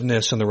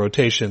aggressiveness and the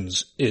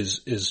rotations is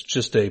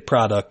just a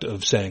product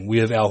of saying, we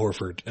have Al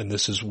Horford, and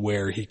this is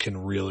where he can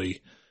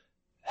really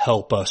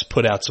help us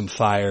put out some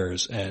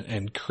fires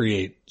and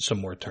create some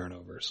more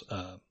turnovers.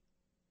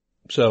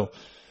 So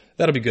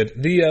that'll be good.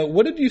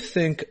 What did you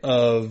think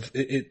of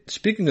it?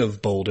 Speaking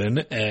of Bolden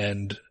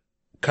and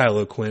Kyle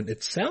O'Quinn,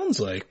 it sounds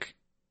like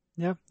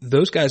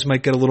those guys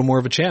might get a little more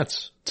of a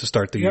chance to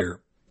start the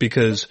year,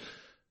 because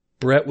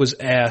Brett was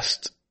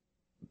asked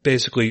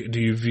basically, do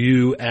you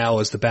view Al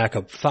as the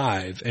backup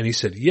 5? And he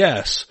said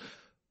yes,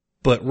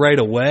 but right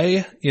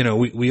away,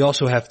 we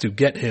also have to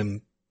get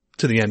him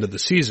to the end of the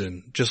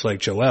season, just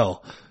like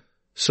Joel.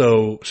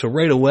 So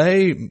right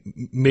away,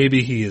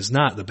 maybe he is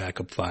not the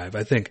backup 5.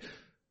 I think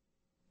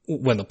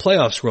when the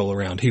playoffs roll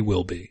around, he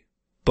will be.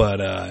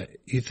 But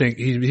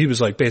he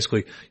was like,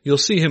 basically, you'll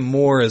see him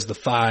more as the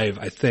 5,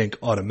 I think,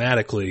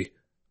 automatically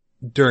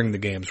during the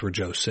games where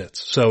Joe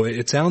sits. So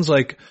it sounds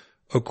like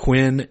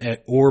O'Quinn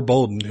or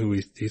Bolden, who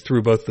he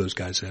threw both those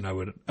guys in. I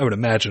would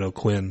imagine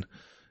O'Quinn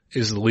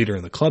is the leader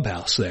in the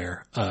clubhouse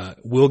there.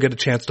 Will get a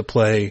chance to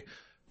play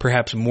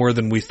perhaps more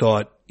than we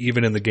thought,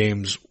 even in the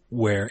games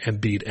where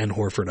Embiid and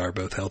Horford are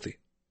both healthy.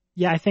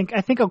 Yeah, I think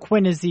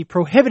O'Quinn is the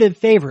prohibitive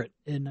favorite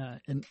in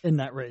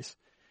that race.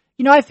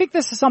 I think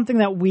this is something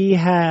that we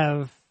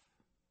have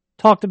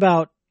talked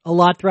about a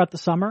lot throughout the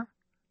summer.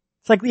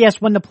 It's like, yes,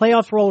 when the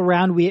playoffs roll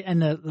around,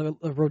 and the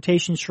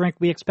rotations shrink,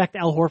 we expect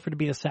Al Horford to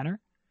be the center.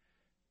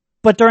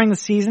 But during the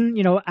season,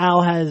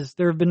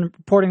 there have been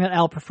reporting that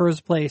Al prefers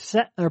to play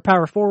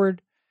power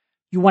forward.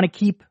 You want to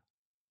keep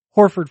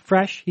Horford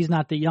fresh. He's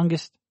not the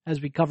youngest, as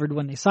we covered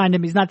when they signed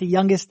him. He's not the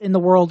youngest in the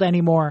world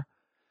anymore.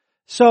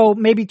 So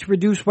maybe to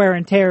reduce wear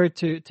and tear,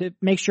 to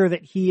make sure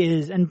that he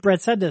is, and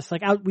Brett said this,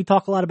 we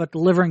talk a lot about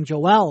delivering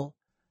Joel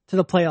to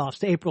the playoffs,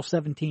 to April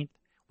 17th.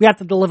 We have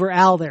to deliver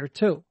Al there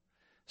too.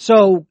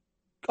 So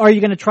are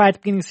you going to try at the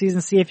beginning of the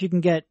season, see if you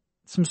can get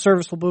some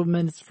serviceable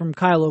movements from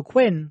Kyle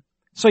O'Quinn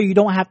so you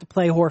don't have to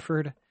play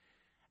Horford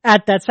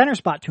at that center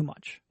spot too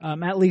much,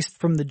 at least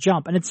from the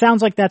jump. And it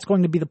sounds like that's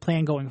going to be the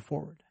plan going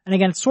forward. And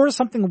again, it's sort of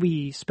something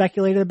we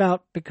speculated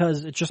about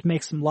because it just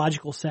makes some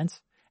logical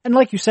sense. And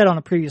like you said on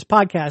a previous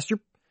podcast, you're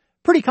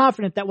pretty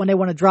confident that when they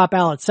want to drop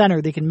Al at center,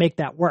 they can make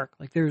that work.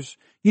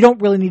 You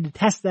don't really need to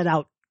test that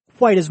out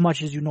quite as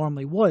much as you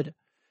normally would.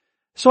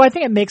 So I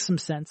think it makes some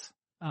sense.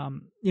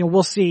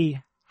 We'll see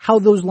how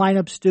those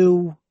lineups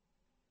do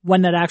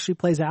when that actually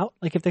plays out.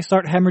 Like if they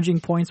start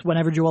hemorrhaging points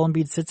whenever Joel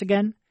Embiid sits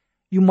again,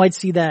 you might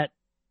see that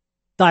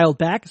dialed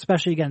back,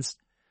 especially against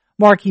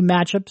marquee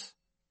matchups.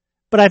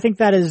 But I think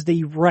that is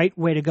the right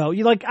way to go.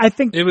 I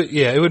think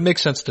it would make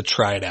sense to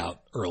try it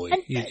out early.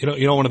 You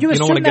don't want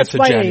to get to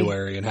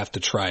January and have to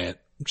try it.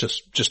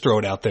 Just throw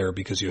it out there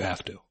because you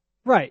have to.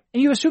 Right.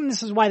 And you assume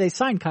this is why they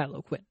signed Kyle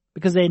O'Quinn,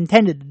 because they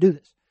intended to do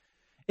this.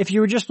 If you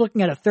were just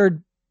looking at a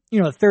third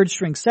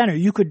string center,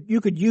 you could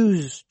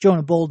use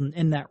Jonah Bolden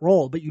in that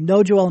role, but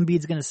Joel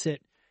Embiid's going to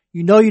sit.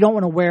 You don't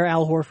want to wear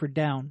Al Horford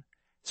down.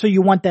 So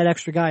you want that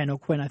extra guy in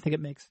O'Quinn. I think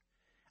it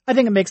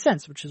makes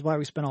sense, which is why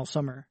we spent all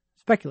summer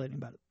speculating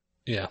about it.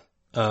 Yeah.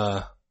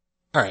 All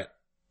right.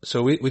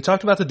 So we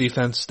talked about the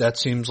defense. That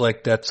seems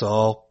like that's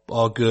all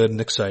good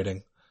and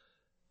exciting.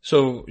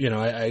 So,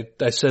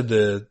 I said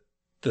the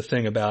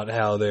thing about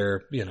how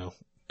they're,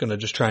 going to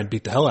just try and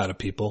beat the hell out of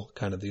people,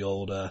 kind of the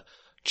old,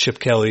 Chip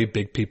Kelly,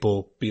 big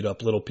people beat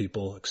up little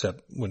people,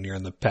 except when you're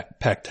in the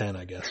Pac-10,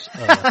 I guess.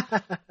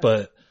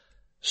 But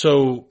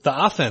so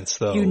the offense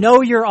though. You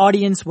know your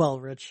audience well,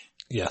 Rich.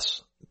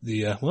 Yes.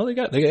 They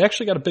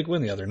actually got a big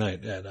win the other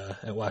night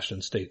at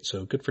Washington State.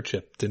 So good for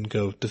Chip. Didn't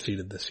go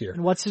defeated this year.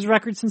 And what's his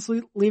record since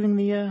leaving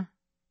the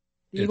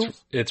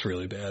Eagles? It's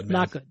really bad, man.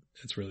 Not good.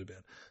 It's really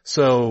bad.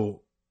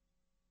 So,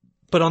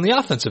 but on the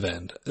offensive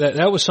end,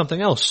 that was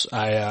something else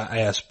I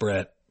asked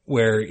Brett,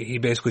 where he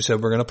basically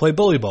said, we're going to play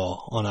bully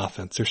ball on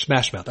offense or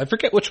smash mouth. I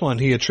forget which one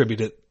he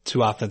attributed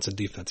to offense and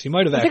defense. He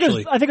might have I think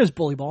it was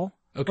bully ball.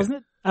 Okay. Wasn't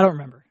it? I don't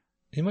remember.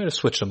 He might have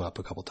switched them up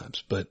a couple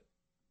times, but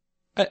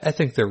I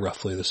think they're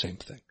roughly the same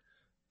thing.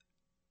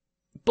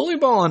 Bully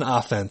ball on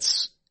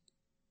offense,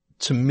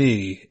 to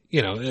me,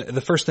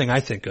 the first thing I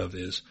think of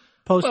is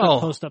post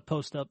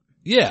up.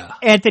 Yeah.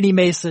 Anthony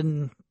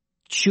Mason,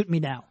 shoot me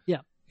now.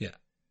 Yeah. Yeah.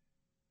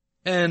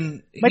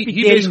 And might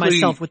be dating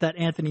myself with that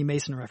Anthony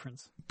Mason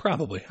reference.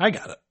 Probably. I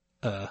got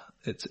it.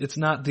 It's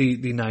not the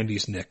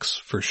 90s Knicks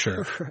for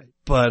sure. Right.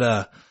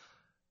 But,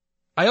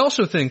 I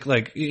also think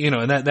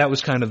and that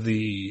was kind of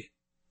the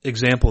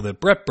example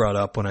that Brett brought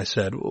up when I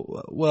said,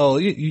 well,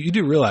 you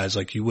do realize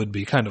you would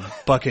be kind of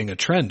bucking a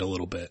trend a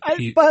little bit.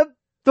 But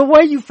the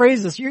way you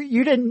phrased this,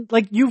 you didn't,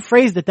 you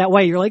phrased it that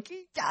way. You're like,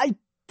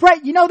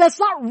 Brett, that's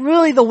not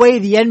really the way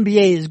the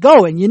NBA is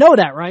going. You know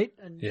that, right?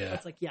 And yeah.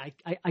 It's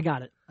I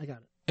got it.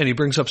 And he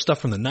brings up stuff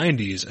from the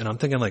 90s, and I'm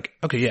thinking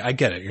okay, yeah, I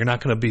get it. You're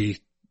not going to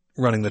be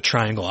running the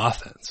triangle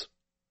offense.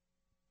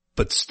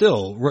 But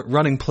still,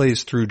 running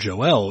plays through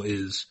Joel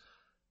is,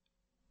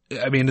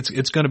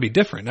 it's going to be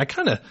different. I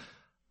kind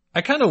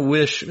of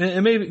wish,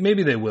 and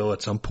maybe they will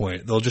at some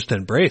point, they'll just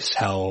embrace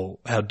how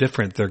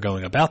different they're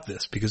going about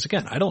this. Because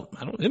again,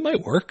 it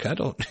might work.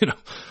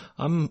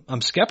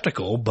 I'm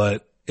skeptical,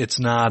 but it's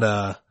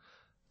not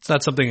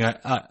something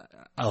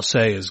I'll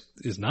say is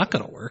not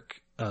going to work.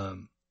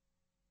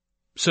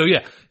 So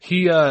yeah,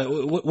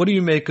 what do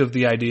you make of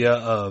the idea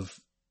of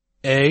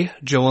A,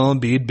 Joel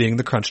Embiid being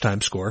the crunch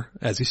time scorer,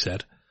 as he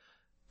said,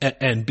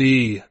 and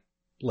B,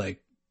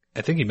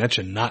 I think he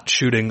mentioned not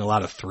shooting a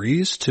lot of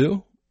threes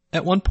too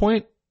at one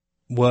point.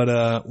 What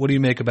do you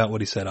make about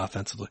what he said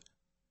offensively?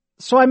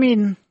 So I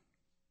think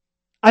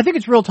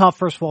it's real tough,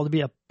 first of all, to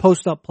be a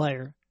post up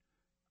player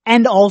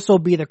and also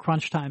be the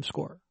crunch time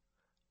scorer.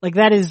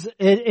 That is,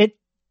 it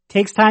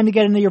takes time to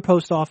get into your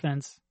post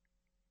offense.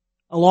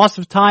 A loss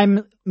of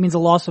time means a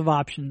loss of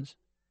options.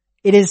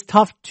 It is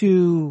tough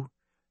to,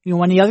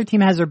 when the other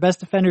team has their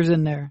best defenders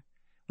in there,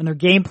 when they're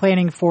game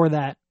planning for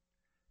that,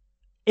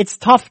 it's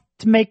tough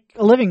to make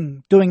a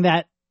living doing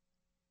that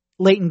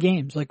late in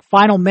games.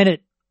 Final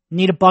minute,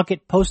 need a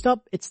bucket, post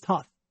up, it's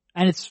tough.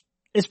 And it's,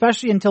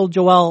 especially until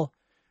Joel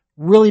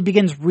really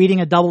begins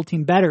reading a double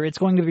team better, it's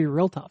going to be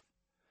real tough.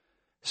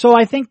 So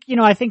I think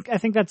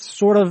that's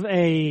sort of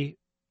a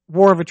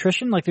war of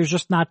attrition. There's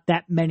just not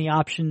that many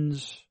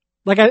options.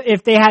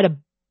 If they had a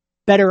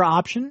better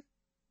option,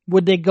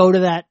 would they go to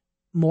that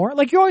more?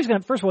 You're always going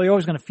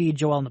to feed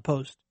Joel in the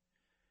post.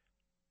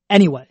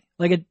 Anyway,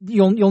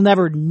 you'll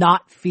never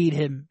not feed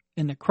him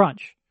in the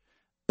crunch.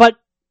 But,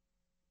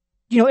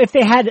 if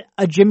they had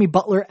a Jimmy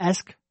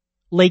Butler-esque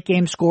late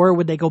game scorer,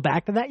 would they go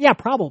back to that? Yeah,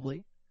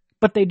 probably.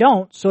 But they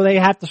don't, so they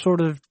have to sort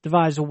of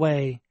devise a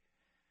way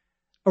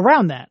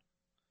around that.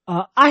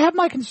 I have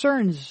my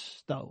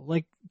concerns, though.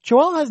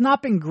 Joel has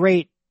not been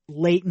great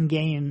late in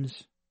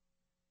games.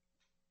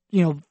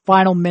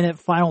 Final minute,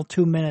 final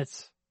 2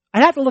 minutes.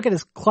 I'd have to look at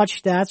his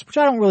clutch stats, which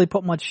I don't really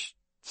put much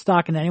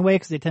stock in anyway,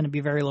 because they tend to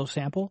be very low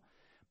sample.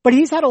 But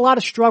he's had a lot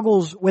of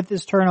struggles with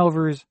his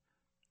turnovers,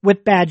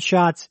 with bad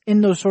shots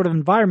in those sort of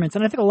environments.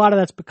 And I think a lot of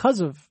that's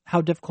because of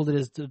how difficult it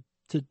is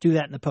to do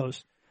that in the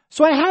post.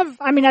 So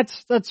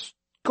that's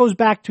goes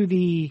back to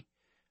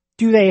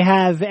do they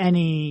have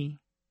any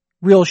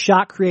real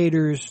shot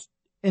creators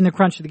in the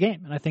crunch of the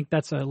game? And I think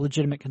that's a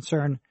legitimate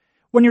concern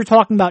when you're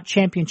talking about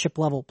championship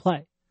level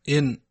play.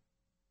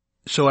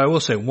 So I will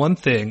say one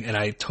thing, and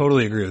I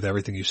totally agree with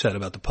everything you said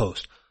about the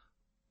post.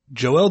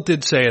 Joel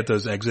did say at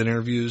those exit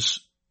interviews,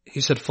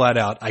 he said flat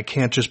out, I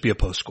can't just be a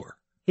post scorer.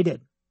 He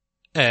did.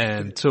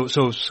 And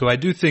so I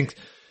do think,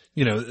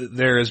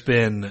 there has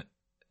been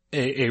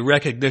a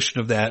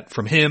recognition of that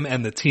from him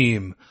and the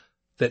team,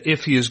 that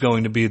if he is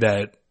going to be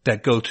that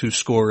go-to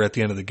scorer at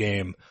the end of the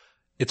game,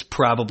 it's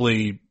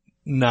probably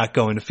not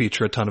going to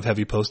feature a ton of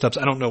heavy post-ups.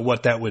 I don't know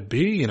what that would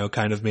be,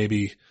 kind of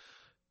maybe,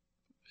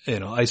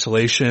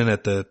 isolation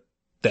at the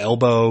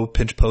elbow,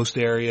 pinch post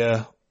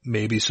area,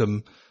 maybe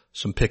some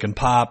pick and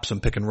pop, some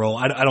pick and roll.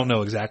 I don't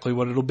know exactly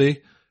what it'll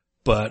be,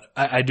 but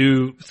I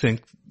do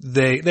think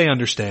they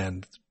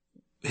understand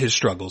his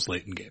struggles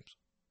late in games.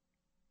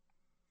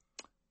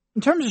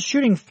 In terms of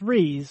shooting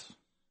threes.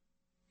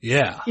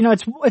 Yeah.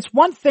 It's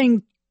one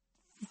thing.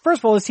 First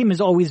of all, this team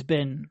has always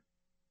been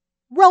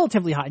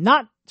relatively high,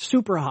 not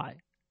super high.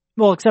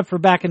 Well, except for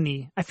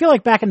I feel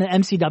like back in the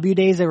MCW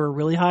days, they were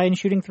really high in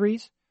shooting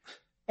threes.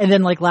 And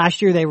then like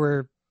last year they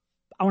were,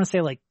 I want to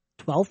say like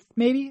 12th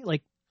maybe,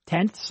 like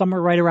 10th,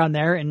 somewhere right around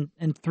there in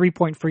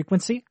 3-point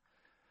frequency.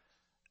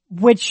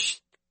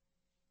 Which,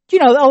 a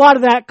lot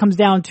of that comes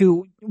down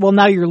to, well,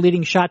 now your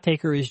leading shot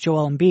taker is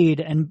Joel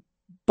Embiid, and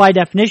by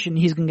definition,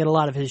 he's going to get a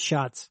lot of his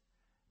shots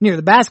near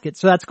the basket.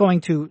 So that's going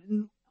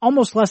to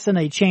almost less than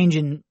a change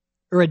in,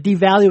 or a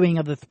devaluing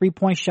of the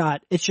 3-point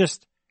shot. It's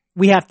just,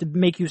 we have to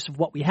make use of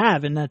what we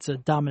have, and that's a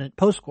dominant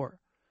post scorer.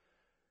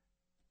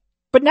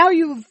 But now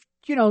you've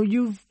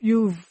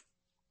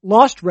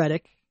lost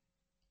Redick.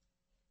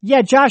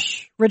 Yeah,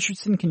 Josh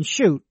Richardson can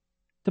shoot.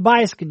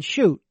 Tobias can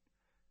shoot.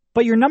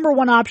 But your number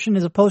one option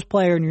is a post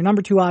player, and your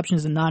number two option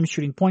is a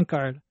non-shooting point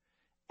guard.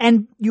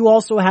 And you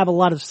also have a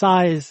lot of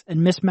size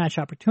and mismatch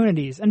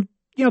opportunities. And,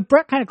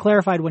 Brett kind of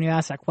clarified when you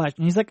asked that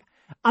question. He's like,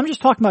 I'm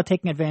just talking about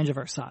taking advantage of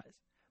our size.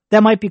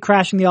 That might be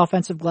crashing the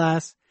offensive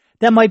glass.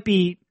 That might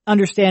be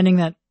understanding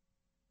that,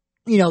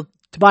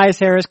 Tobias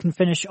Harris can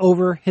finish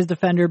over his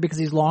defender because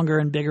he's longer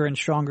and bigger and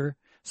stronger.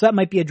 So that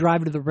might be a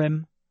drive to the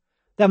rim.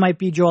 That might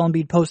be Joel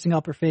Embiid posting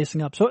up or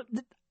facing up. So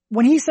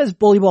when he says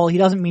bully ball, he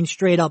doesn't mean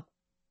straight up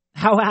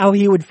how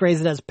he would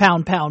phrase it as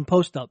pound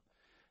post up.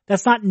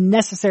 That's not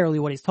necessarily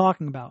what he's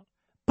talking about.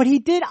 But he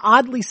did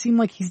oddly seem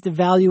like he's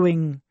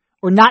devaluing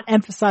or not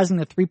emphasizing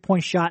the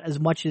 3-point shot as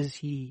much as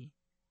he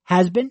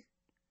has been.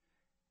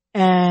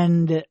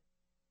 And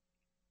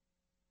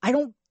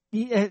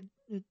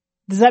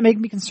does that make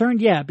me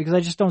concerned? Yeah, because I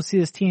just don't see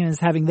this team as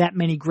having that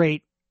many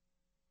great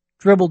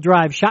dribble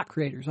drive shot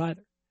creators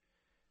either.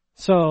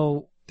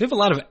 So they have a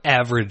lot of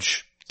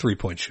average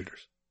 3-point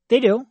shooters. They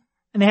do.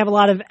 And they have a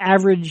lot of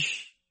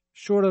average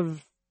sort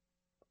of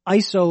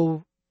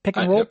ISO pick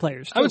and roll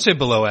players too. I would say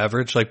below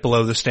average, like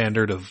below the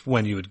standard of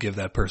when you would give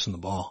that person the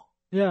ball.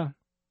 Yeah.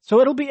 So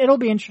it'll be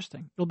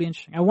interesting. It'll be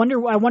interesting. I wonder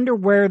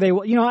where they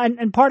will,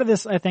 and part of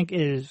this I think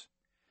is,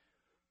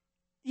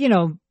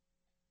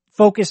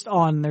 focused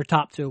on their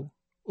top two.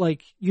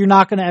 Like, you're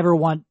not going to ever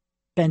want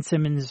Ben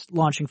Simmons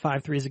launching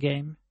 5 threes a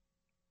game.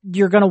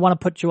 You're going to want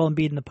to put Joel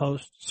Embiid in the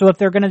post. So if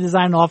they're going to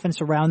design an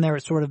offense around there,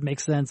 it sort of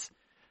makes sense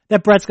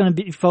that Brett's going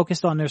to be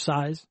focused on their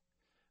size.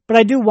 But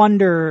I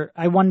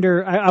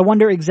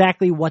wonder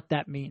exactly what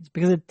that means,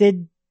 because it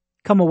did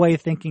come away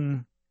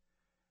thinking,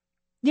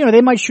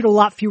 they might shoot a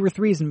lot fewer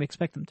threes than we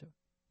expect them to.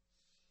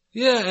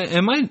 Yeah,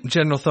 and my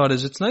general thought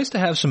is it's nice to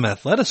have some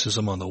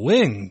athleticism on the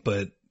wing,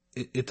 but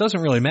it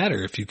doesn't really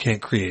matter if you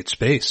can't create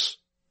space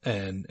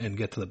and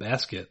get to the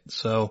basket.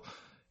 So,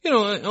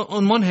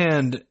 on one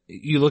hand,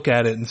 you look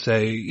at it and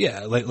say,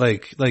 yeah,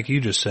 like you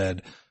just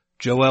said,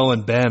 Joel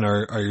and Ben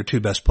are your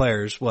two best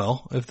players.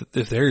 Well,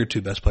 if they're your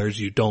two best players,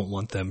 you don't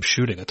want them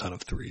shooting a ton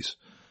of threes.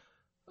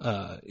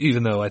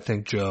 Even though I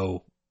think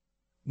Joe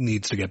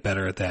needs to get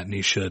better at that, and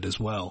he should as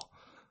well.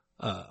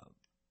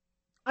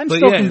 I'm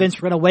still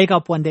convinced we're going to wake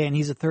up one day and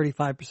he's a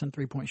 35%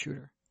 3-point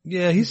shooter.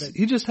 Yeah,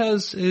 he just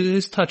has,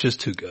 his touch is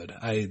too good.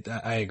 I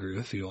agree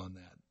with you on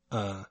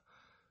that.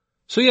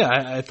 So yeah,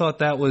 I thought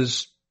that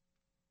was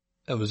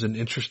an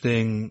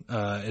interesting,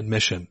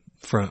 admission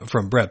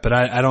from Brett, but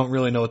I don't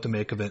really know what to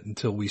make of it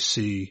until we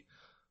see,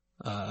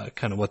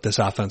 kind of what this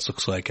offense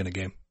looks like in a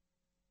game.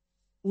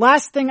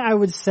 Last thing I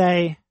would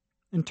say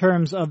in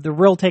terms of the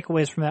real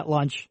takeaways from that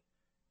lunch,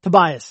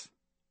 Tobias.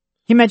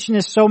 He mentioned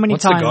this so many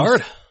times. The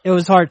guard? It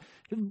was hard.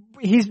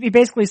 He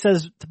basically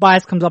says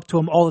Tobias comes up to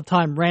him all the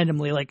time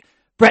randomly, like,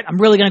 Brett, I'm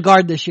really going to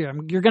guard this year.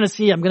 You're going to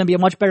see I'm going to be a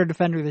much better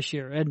defender this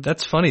year. And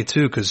that's funny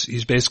too, because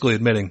he's basically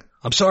admitting,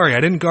 I'm sorry, I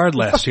didn't guard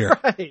last year.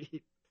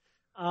 Right.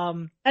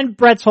 And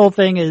Brett's whole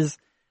thing is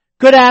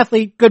good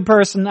athlete, good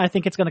person. I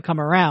think it's going to come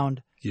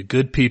around. You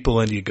good people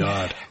and you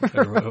God.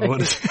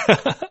 What is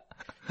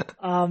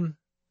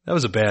That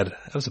was a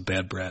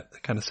bad Brett.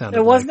 That kind of sounded.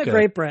 It wasn't a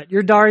great Brett.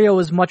 Your Dario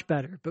was much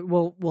better, but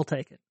we'll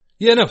take it.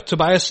 Yeah, no.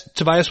 Tobias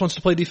wants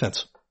to play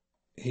defense.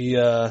 He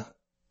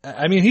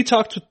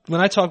talked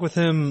when I talked with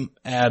him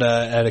at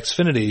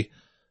Xfinity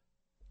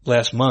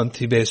last month.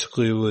 He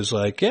basically was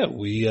like, yeah,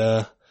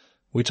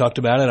 we talked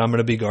about it. I'm going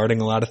to be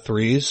guarding a lot of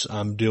threes.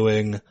 I'm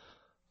doing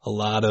a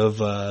lot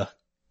of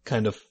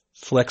kind of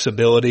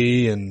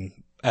flexibility and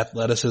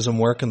athleticism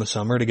work in the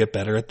summer to get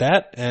better at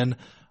that. And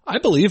I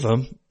believe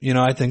him.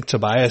 I think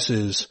Tobias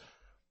is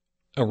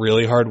a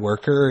really hard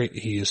worker.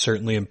 He has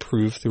certainly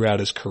improved throughout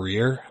his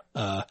career.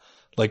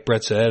 Like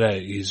Brett said,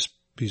 he's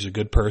a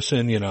good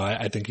person. You know,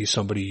 I think he's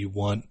somebody you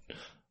want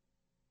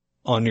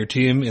on your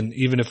team. And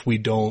even if we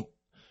don't,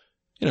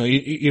 you know,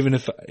 even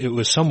if it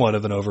was somewhat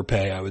of an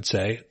overpay, I would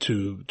say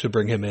to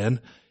bring him in,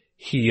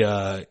 he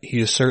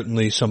is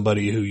certainly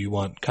somebody who you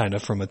want kind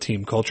of from a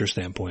team culture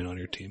standpoint on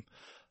your team.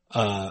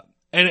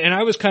 And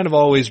I was kind of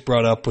always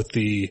brought up with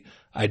the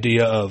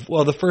idea of,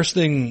 well, the first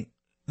thing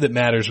that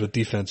matters with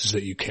defense is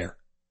that you care,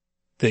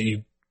 that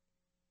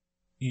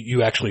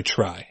you actually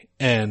try.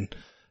 And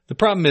the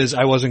problem is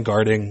I wasn't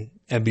guarding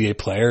NBA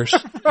players.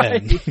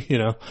 Right. And, you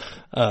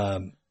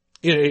know,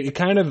 it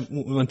kind of,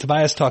 when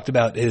Tobias talked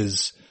about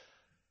his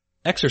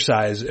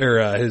exercise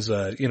or, his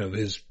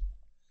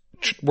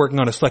working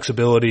on his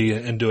flexibility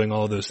and doing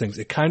all of those things,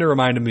 it kind of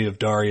reminded me of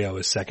Dario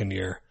his second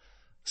year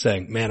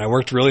saying, man, I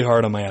worked really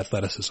hard on my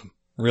athleticism,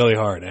 really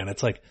hard. And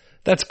it's like,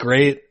 that's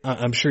great.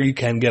 I'm sure you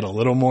can get a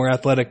little more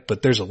athletic,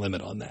 but there's a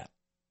limit on that.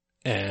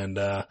 And,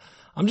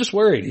 I'm just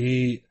worried.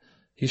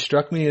 He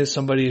struck me as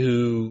somebody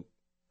who,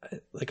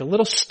 like, a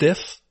little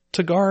stiff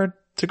to guard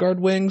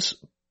wings,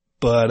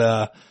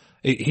 but,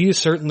 he is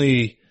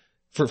certainly,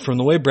 from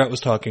the way Brett was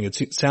talking,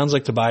 it sounds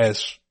like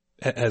Tobias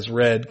has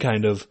read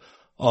kind of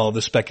all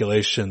the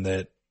speculation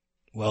that,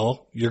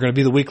 well, you're going to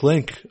be the weak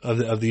link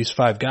of these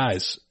five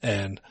guys.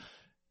 And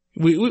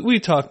we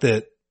talked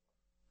that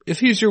if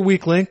he's your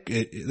weak link,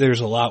 there's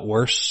a lot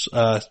worse,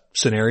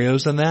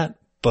 scenarios than that.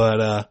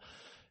 But,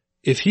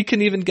 if he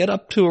can even get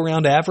up to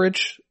around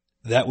average,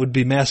 that would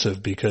be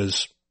massive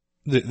because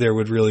there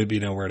would really be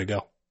nowhere to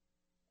go.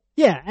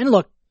 Yeah. And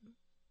look,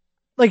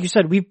 like you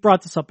said, we've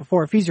brought this up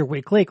before. If he's your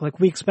weak link, like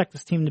we expect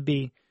this team to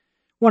be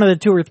one of the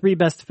 2 or 3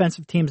 best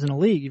defensive teams in the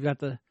league. You've got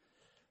the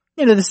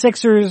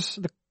Sixers,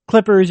 the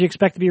Clippers, you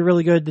expect to be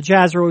really good. The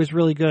Jazz are always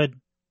really good,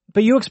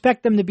 but you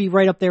expect them to be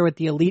right up there with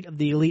the elite of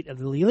the elite of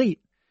the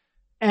elite.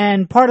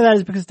 And part of that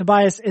is because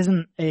Tobias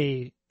isn't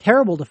a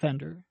terrible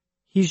defender.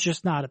 He's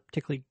just not a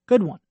particularly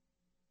good one.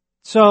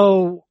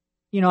 So,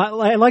 you know,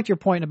 I liked your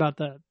point about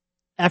the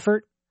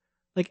effort.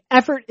 Like,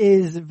 effort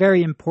is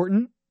very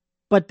important,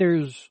 but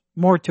there's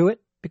more to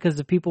it because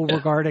the people we're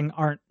guarding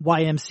aren't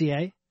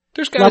YMCA.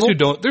 There's guys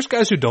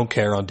who don't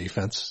care on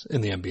defense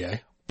in the NBA,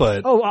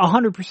 but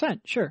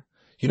 100%, sure.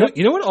 You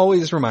know what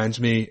always reminds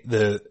me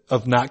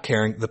of not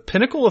caring, the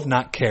pinnacle of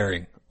not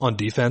caring on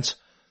defense?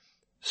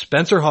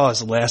 Spencer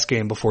Hawes' last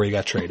game before he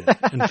got traded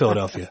in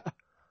Philadelphia.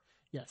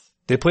 Yes.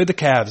 They played the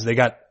Cavs, they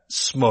got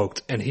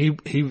smoked, and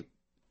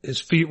his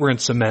feet were in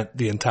cement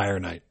the entire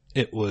night.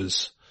 It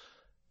was,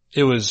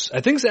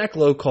 I think Zach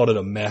Lowe called it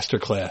a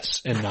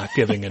masterclass in not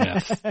giving an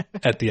F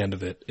at the end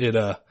of it.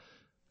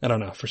 I don't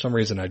know, for some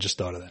reason I just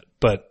thought of that.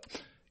 But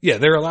yeah,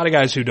 there are a lot of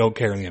guys who don't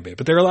care in the NBA,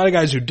 but there are a lot of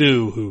guys who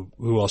do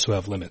who also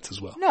have limits as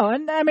well. No,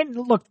 and I mean,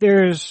 look,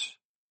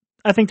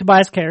 I think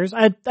Tobias cares.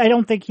 I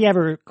don't think he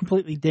ever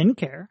completely didn't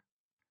care.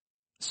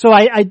 So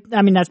I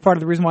mean, that's part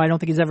of the reason why I don't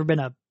think he's ever been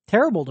a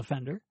terrible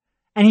defender.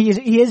 And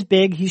he is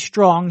big, he's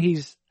strong,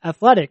 he's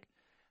athletic.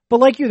 But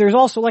like you, there's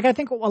also, like, I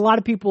think a lot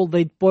of people,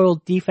 they boil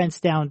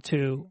defense down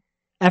to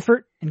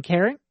effort and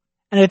caring.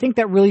 And I think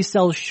that really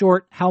sells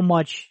short how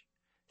much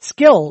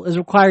skill is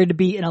required to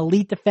be an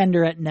elite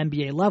defender at an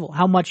NBA level.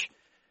 How much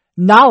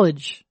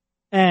knowledge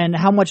and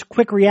how much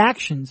quick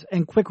reactions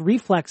and quick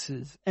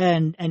reflexes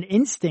and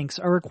instincts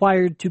are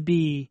required to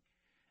be,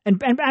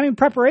 and I mean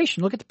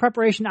preparation. Look at the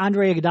preparation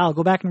Andre Iguodala.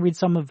 Go back and read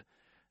some of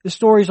the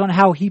stories on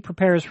how he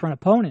prepares for an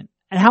opponent.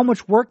 And how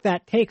much work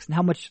that takes and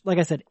how much, like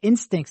I said,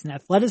 instincts and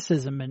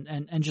athleticism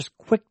and just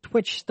quick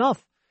twitch stuff.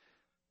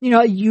 You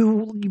know,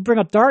 you bring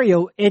up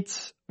Dario,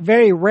 it's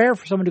very rare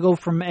for someone to go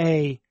from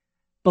a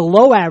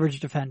below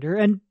average defender,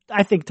 and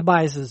I think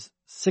Tobias is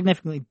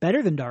significantly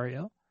better than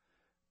Dario,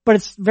 but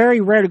it's very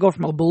rare to go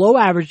from a below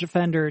average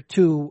defender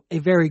to a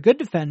very good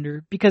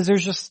defender because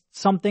there's just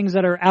some things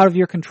that are out of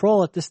your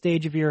control at this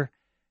stage of your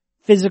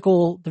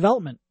physical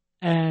development.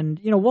 And,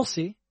 you know, we'll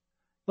see.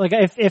 Like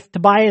if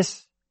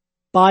Tobias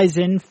buys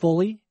in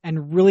fully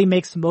and really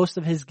makes the most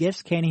of his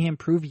gifts, can he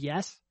improve?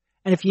 Yes.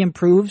 And if he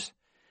improves,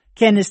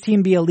 can this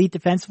team be elite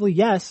defensively?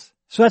 Yes.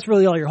 So that's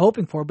really all you're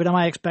hoping for. But am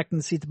I expecting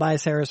to see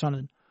Tobias Harris on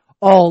an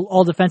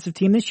all defensive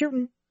team this year?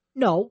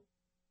 No.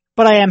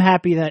 But I am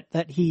happy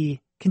that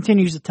he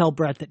continues to tell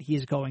Brett that he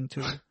is going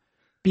to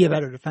be a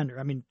better defender.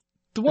 I mean,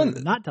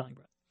 not telling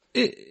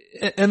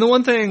Brett. And the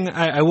one thing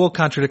I will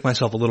contradict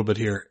myself a little bit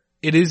here.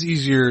 It is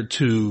easier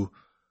to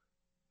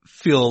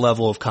feel a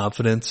level of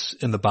confidence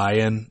in the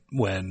buy-in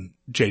when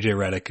JJ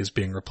Redick is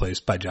being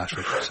replaced by Josh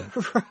Richardson.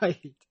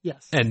 Right.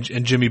 Yes. And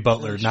Jimmy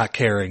Butler not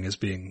caring is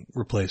being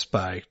replaced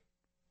by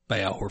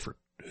Al Horford,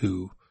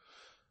 who,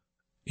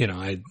 you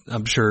know,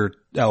 I'm sure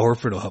Al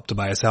Horford will help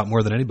Tobias out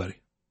more than anybody.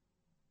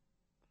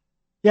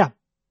 Yeah.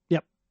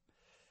 Yep.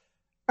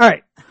 All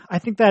right. I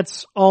think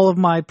that's all of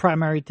my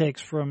primary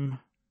takes from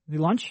the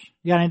lunch.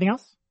 You got anything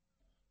else?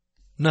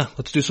 No,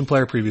 let's do some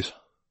player previews.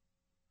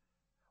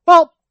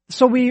 Well,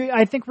 so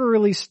I think we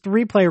released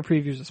 3 player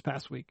previews this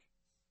past week.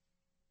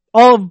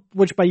 All of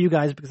which by you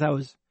guys because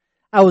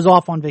I was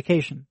off on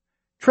vacation.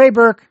 Trey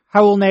Burke,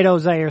 Raul Neto,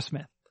 Zaire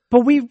Smith.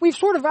 But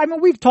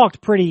we've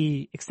talked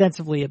pretty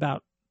extensively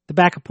about the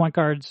backup point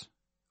guards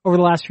over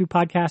the last few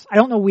podcasts. I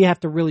don't know we have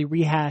to really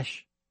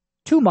rehash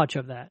too much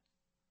of that.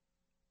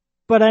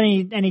 But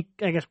any,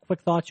 I guess,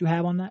 quick thoughts you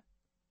have on that?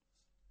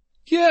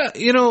 Yeah,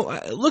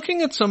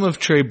 looking at some of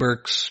Trey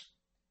Burke's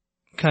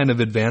kind of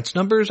advanced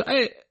numbers,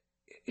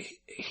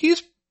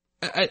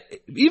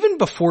 even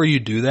before you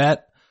do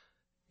that,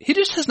 he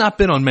just has not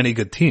been on many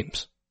good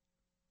teams.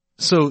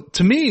 So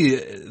to me,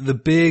 the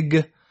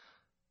big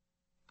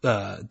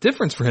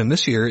difference for him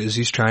this year is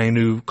he's trying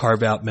to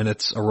carve out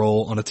minutes, a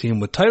role on a team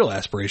with title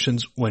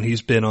aspirations when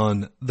he's been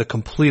on the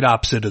complete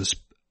opposite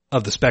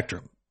of the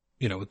spectrum,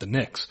 with the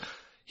Knicks.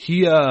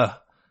 I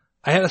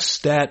had a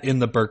stat in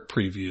the Burke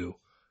preview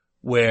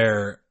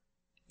where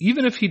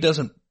even if he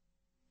doesn't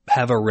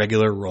have a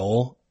regular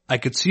role, I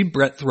could see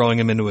Brett throwing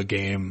him into a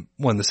game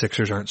when the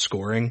Sixers aren't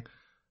scoring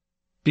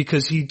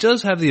because he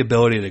does have the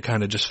ability to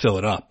kind of just fill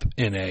it up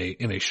in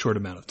a short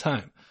amount of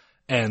time.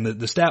 And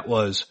the stat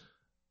was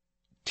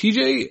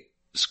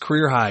TJ's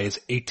career high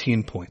is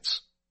 18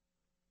 points.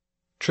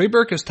 Trey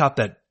Burke has topped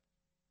that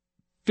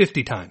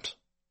 50 times.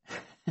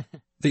 And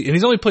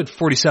he's only played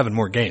 47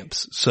 more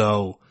games.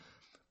 So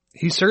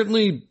he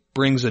certainly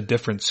brings a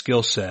different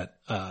skill set.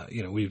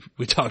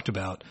 We talked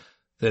about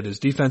that his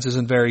defense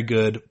isn't very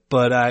good,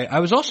 but I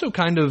was also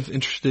kind of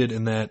interested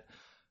in that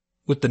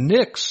with the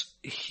Knicks,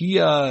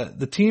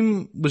 the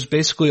team was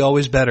basically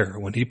always better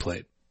when he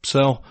played.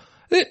 So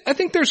I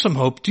think there's some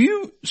hope.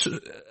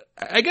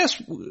 I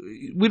guess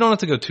we don't have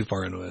to go too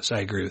far into this. I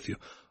agree with you,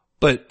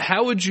 but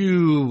how would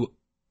you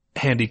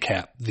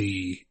handicap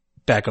the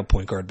backup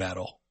point guard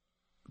battle?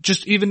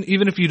 Just even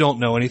if you don't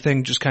know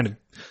anything, just kind of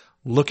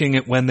looking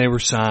at when they were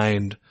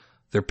signed,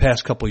 their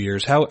past couple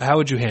years, how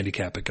would you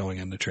handicap it going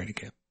into training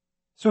camp?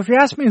 So if you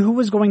ask me who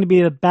was going to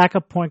be the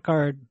backup point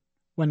guard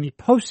when the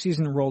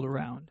postseason rolled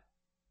around,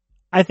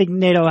 I think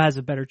Neto has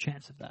a better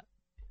chance of that.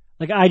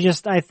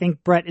 I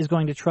think Brett is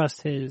going to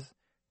trust his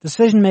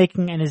decision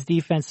making and his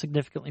defense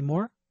significantly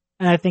more.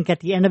 And I think at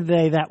the end of the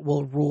day, that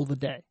will rule the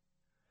day.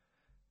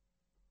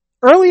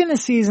 Early in the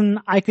season,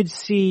 I could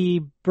see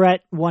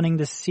Brett wanting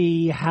to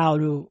see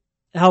how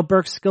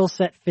Burke's skill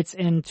set fits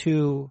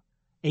into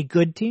a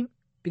good team.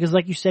 Because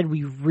like you said,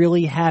 we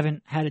really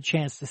haven't had a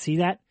chance to see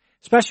that,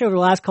 especially over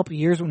the last couple of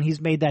years when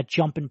he's made that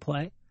jump and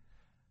play.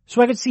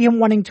 So I could see him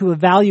wanting to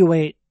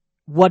evaluate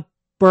what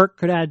Burke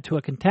could add to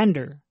a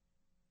contender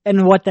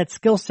and what that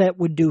skill set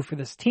would do for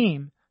this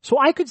team. So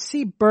I could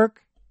see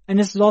Burke, and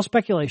this is all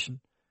speculation,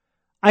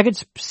 I could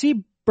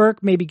see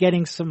Burke maybe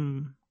getting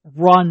some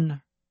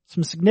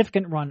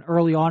significant run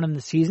early on in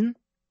the season.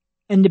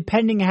 And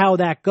depending how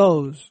that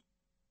goes,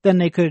 then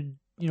they could,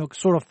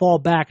 sort of fall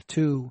back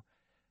to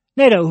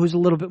Neto, who's a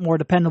little bit more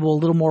dependable, a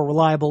little more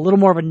reliable, a little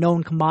more of a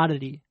known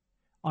commodity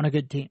on a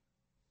good team.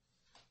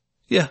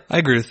 Yeah, I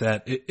agree with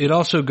that. It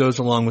also goes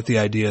along with the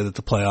idea that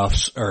the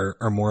playoffs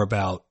are more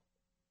about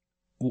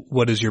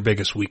what is your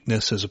biggest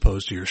weakness as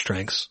opposed to your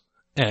strengths.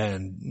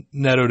 And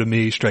Neto to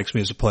me strikes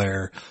me as a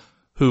player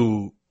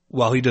who,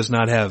 while he does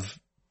not have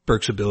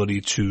Burke's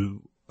ability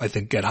to, I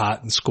think, get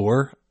hot and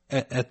score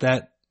at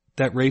that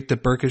rate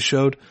that Burke has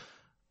showed,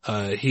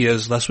 he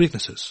has less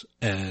weaknesses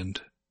and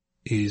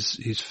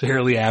he's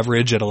fairly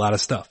average at a lot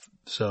of stuff.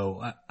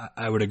 So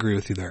I would agree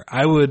with you there.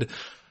 I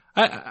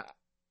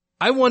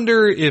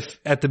wonder if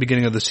at the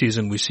beginning of the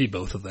season we see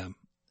both of them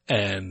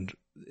and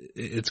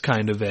it's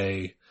kind of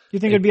a... Do you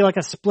think it'd be like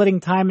a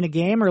splitting time in a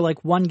game or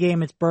like one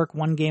game it's Burke,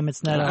 one game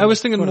it's Neto? I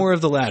was thinking more of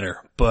the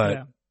latter,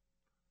 but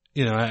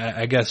yeah.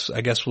 I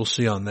guess we'll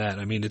see on that.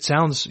 I mean, it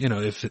sounds,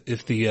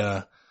 if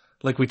the,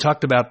 like we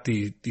talked about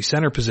the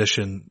center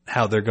position,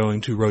 how they're going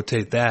to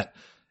rotate that,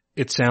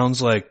 it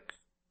sounds like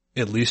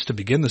at least to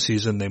begin the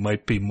season, they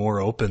might be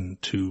more open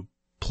to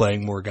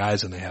playing more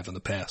guys than they have in the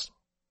past.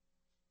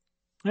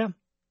 Yeah.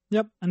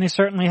 Yep. And they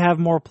certainly have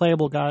more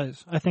playable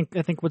guys. I think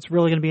what's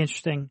really going to be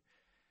interesting,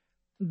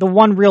 the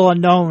one real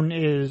unknown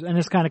is, and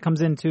this kind of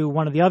comes into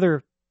one of the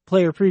other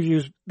player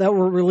previews that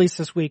were released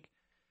this week,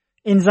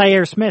 in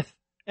Zaire Smith.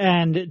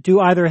 And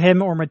do either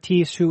him or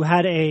Matisse, who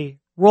had a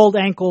rolled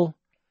ankle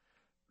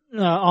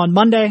on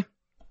Monday.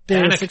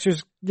 The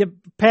Sixers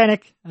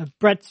panic.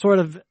 Brett sort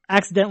of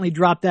accidentally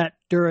dropped that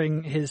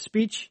during his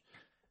speech.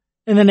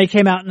 And then they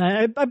came out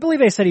and I believe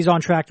they said he's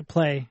on track to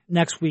play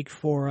next week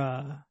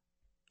for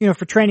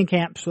training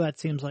camp. So that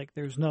seems like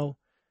there's no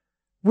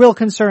real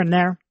concern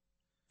there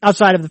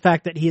outside of the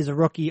fact that he is a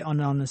rookie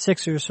on the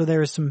Sixers. So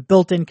there is some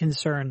built-in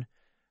concern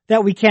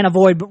that we can't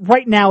avoid. But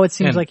right now it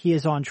seems like he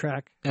is on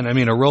track. And I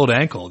mean, a rolled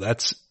ankle,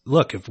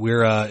 look, if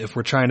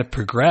we're trying to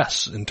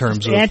progress in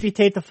terms of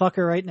amputate the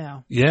fucker right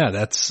now. Yeah,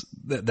 that's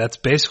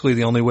basically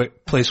the only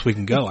place we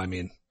can go. I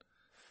mean,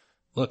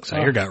 look,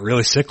 Zaire got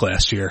really sick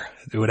last year.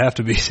 It'd have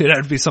to be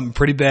something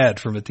pretty bad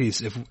for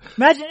Matisse.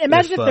 Imagine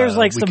if there's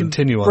like some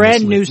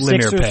brand new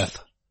Sixers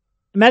path.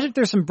 Imagine if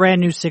there's some brand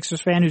new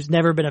Sixers fan who's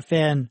never been a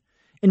fan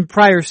in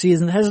prior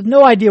seasons, has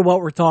no idea what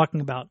we're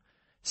talking about.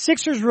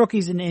 Sixers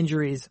rookies and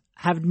injuries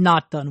have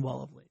not done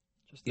well of late.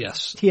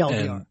 Yes.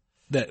 TLDR.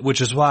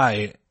 Which is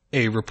why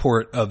a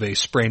report of a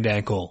sprained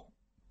ankle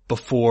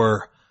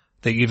before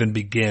they even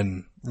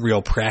begin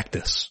real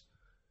practice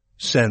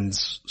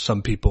sends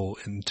some people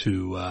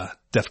into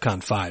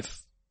DEFCON 5.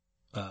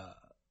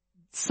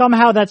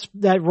 Somehow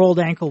that rolled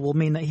ankle will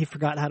mean that he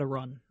forgot how to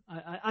run.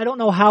 I don't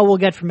know how we'll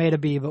get from A to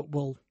B, but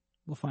we'll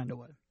find a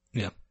way.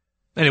 Yeah.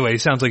 Anyway, he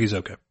sounds like he's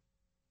okay.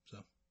 So,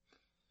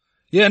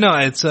 yeah, no,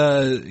 it's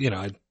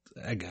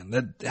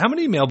again, how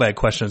many mailbag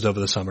questions over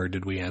the summer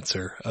did we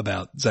answer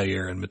about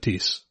Zaire and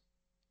Matisse?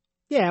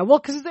 Yeah, well,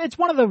 because it's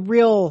one of the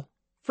real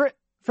for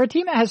a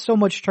team that has so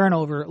much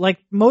turnover. Like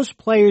most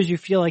players, you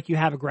feel like you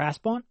have a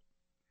grasp on.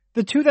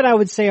 The two that I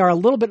would say are a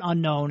little bit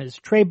unknown is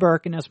Trey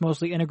Burke, and that's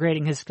mostly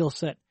integrating his skill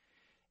set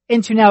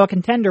into now a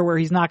contender where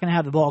he's not going to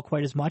have the ball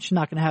quite as much,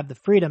 not going to have the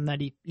freedom that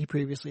he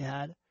previously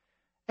had.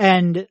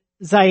 And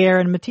Zaire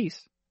and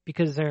Matisse,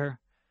 because they're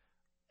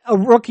a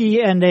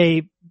rookie and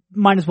they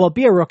might as well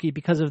be a rookie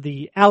because of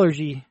the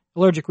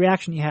allergic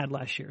reaction he had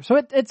last year.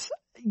 So it's,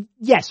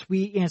 yes,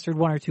 we answered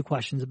one or two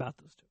questions about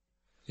those two.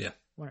 Yeah.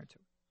 One or two.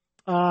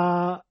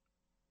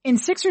 In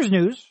Sixers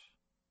news,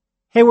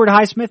 Hayward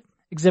Highsmith,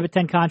 Exhibit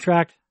 10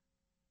 contract,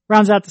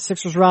 rounds out the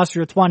Sixers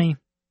roster at 20.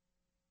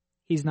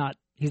 He's not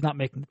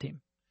making the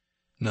team.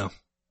 No.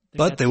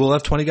 But they will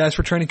have 20 guys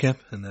for training camp,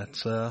 and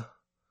that's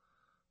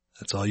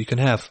all you can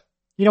have.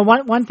 You know,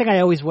 one thing I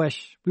always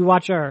wish, we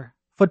watch our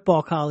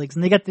football colleagues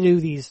and they get to do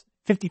these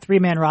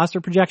 53-man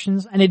roster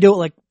projections, and they do it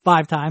like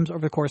 5 times over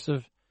the course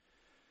of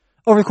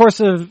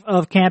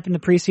camp in the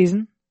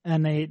preseason.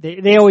 And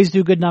they always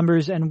do good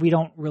numbers, and we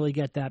don't really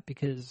get that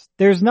because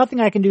there's nothing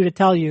I can do to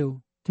tell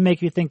you to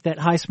make you think that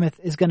Highsmith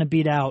is going to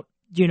beat out,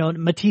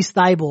 Matisse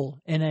Thybulle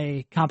in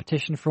a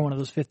competition for one of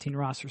those 15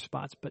 roster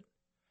spots. But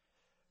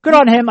good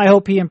on him. I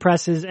hope he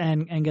impresses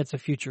and gets a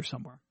future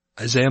somewhere.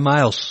 Isaiah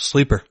Miles,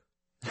 sleeper.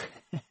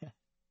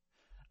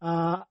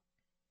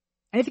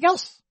 Anything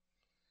else?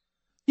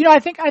 I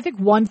think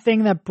one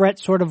thing that Brett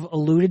sort of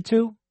alluded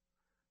to,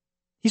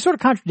 he sort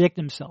of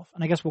contradicted himself,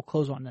 and I guess we'll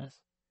close on this.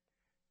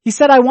 He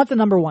said, I want the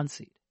number 1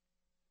 seed.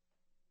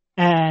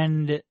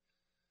 And,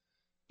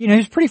 he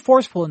was pretty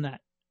forceful in that.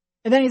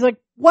 And then he's like,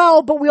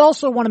 well, but we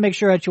also want to make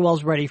sure that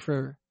Joel's ready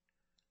for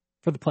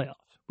the playoffs.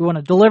 We want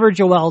to deliver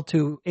Joel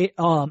to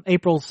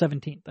April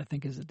 17th, I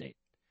think is the date.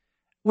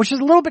 Which is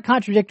a little bit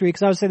contradictory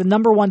because I would say the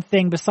number one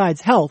thing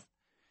besides health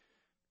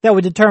that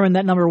would determine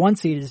that number 1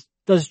 seed is,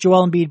 does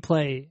Joel Embiid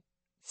play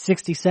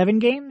 67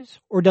 games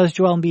or does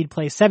Joel Embiid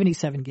play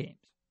 77 games?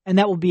 And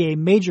that will be a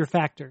major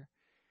factor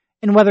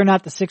in whether or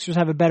not the Sixers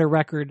have a better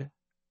record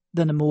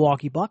than the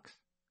Milwaukee Bucks.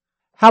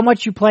 How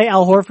much you play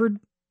Al Horford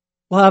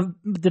will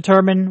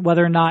determine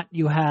whether or not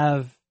you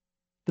have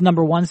the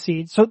number 1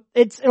 seed. So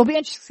it'll be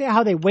interesting to see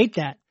how they weight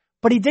that.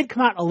 But he did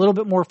come out a little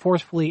bit more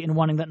forcefully in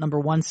wanting that number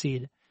 1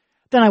 seed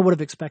than I would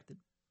have expected.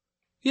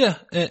 Yeah,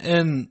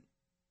 and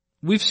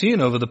we've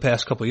seen over the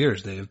past couple of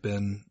years they have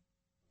been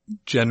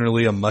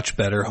generally a much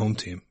better home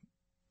team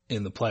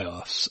in the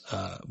playoffs,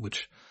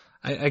 which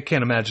I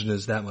can't imagine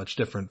is that much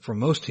different from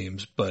most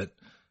teams. But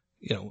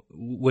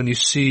when you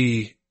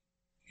see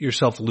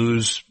yourself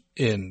lose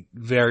in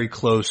very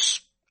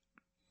close,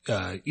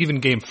 even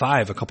Game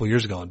 5 a couple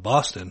years ago in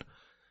Boston,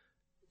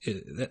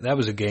 that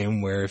was a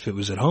game where if it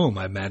was at home,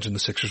 I imagine the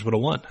Sixers would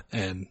have won.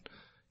 And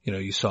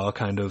you saw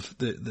kind of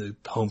the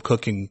home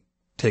cooking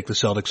take the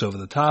Celtics over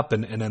the top,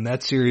 and in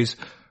that series, a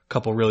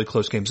couple really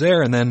close games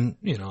there, and then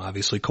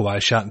obviously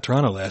Kawhi's shot in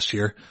Toronto last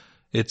year.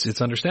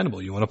 It's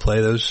understandable. You want to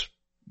play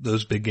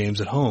those big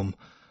games at home.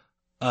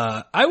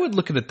 I would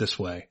look at it this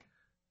way.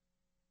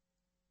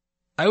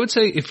 I would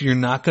say if you're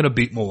not going to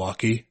beat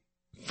Milwaukee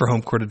for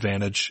home court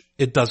advantage,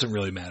 it doesn't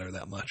really matter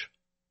that much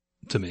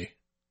to me.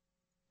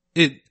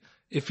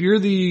 If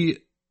you're you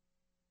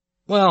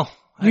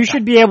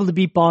should be able to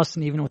beat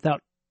Boston even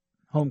without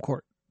home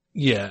court.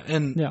 Yeah,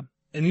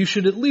 and you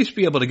should at least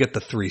be able to get the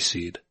 3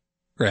 seed,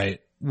 right?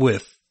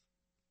 With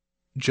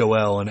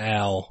Joel and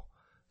Al,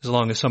 as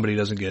long as somebody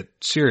doesn't get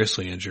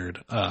seriously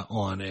injured,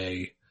 on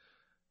a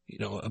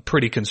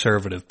pretty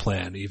conservative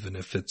plan, even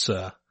if it's,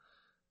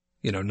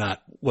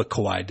 not what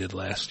Kawhi did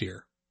last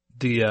year.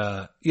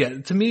 To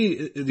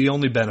me, the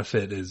only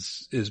benefit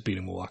is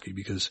beating Milwaukee,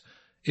 because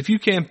if you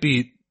can't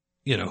beat,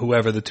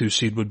 whoever the 2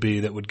 seed would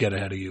be that would get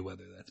ahead of you,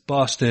 whether that's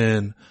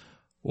Boston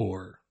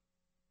or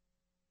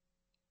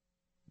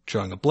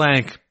drawing a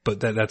blank, but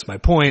that's my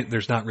point.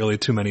 There's not really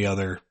too many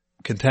other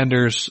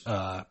contenders,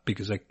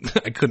 because I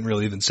couldn't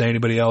really even say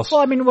anybody else.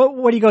 Well, I mean,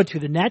 what do you go to?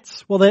 The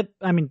Nets? Well,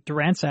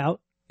 Durant's out.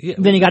 Yeah.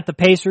 Then you got the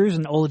Pacers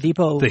and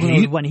Oladipo, the who knows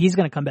Heat? when he's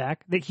going to come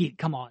back. The Heat,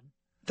 come on.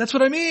 That's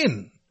what I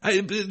mean.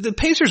 The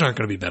Pacers aren't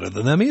going to be better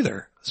than them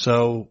either.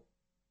 So,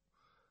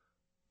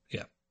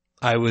 yeah,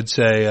 I would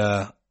say,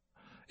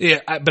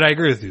 but I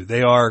agree with you.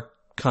 They are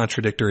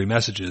contradictory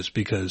messages,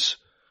 because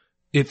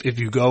if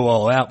you go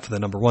all out for the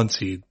number 1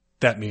 seed,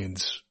 that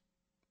means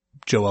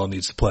Joel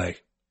needs to play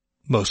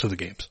most of the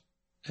games.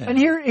 And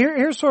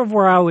here's sort of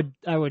where I would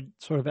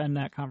sort of end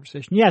that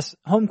conversation. Yes,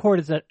 home court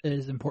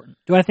is important.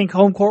 Do I think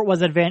home court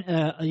was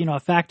a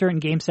factor in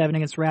Game 7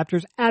 against the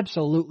Raptors?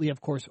 Absolutely,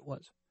 of course it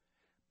was.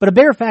 But a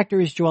bigger factor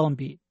is Joel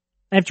Embiid.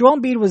 And if Joel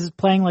Embiid was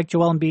playing like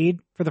Joel Embiid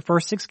for the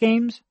first 6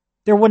 games,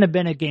 there wouldn't have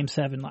been a Game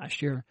 7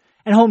 last year,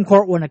 and home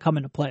court wouldn't have come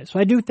into play. So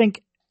I do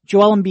think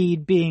Joel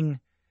Embiid being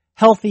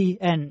healthy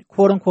and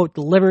quote-unquote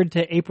delivered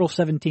to April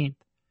 17th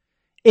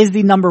is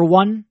the number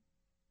 1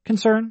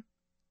 concern,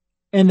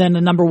 and then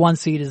the number 1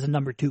 seed is the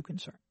number 2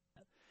 concern.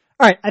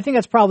 All right, I think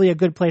that's probably a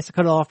good place to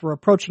cut it off. We're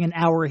approaching an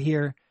hour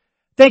here.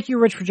 Thank you,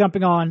 Rich, for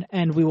jumping on,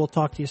 and we will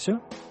talk to you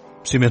soon.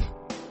 See you, man.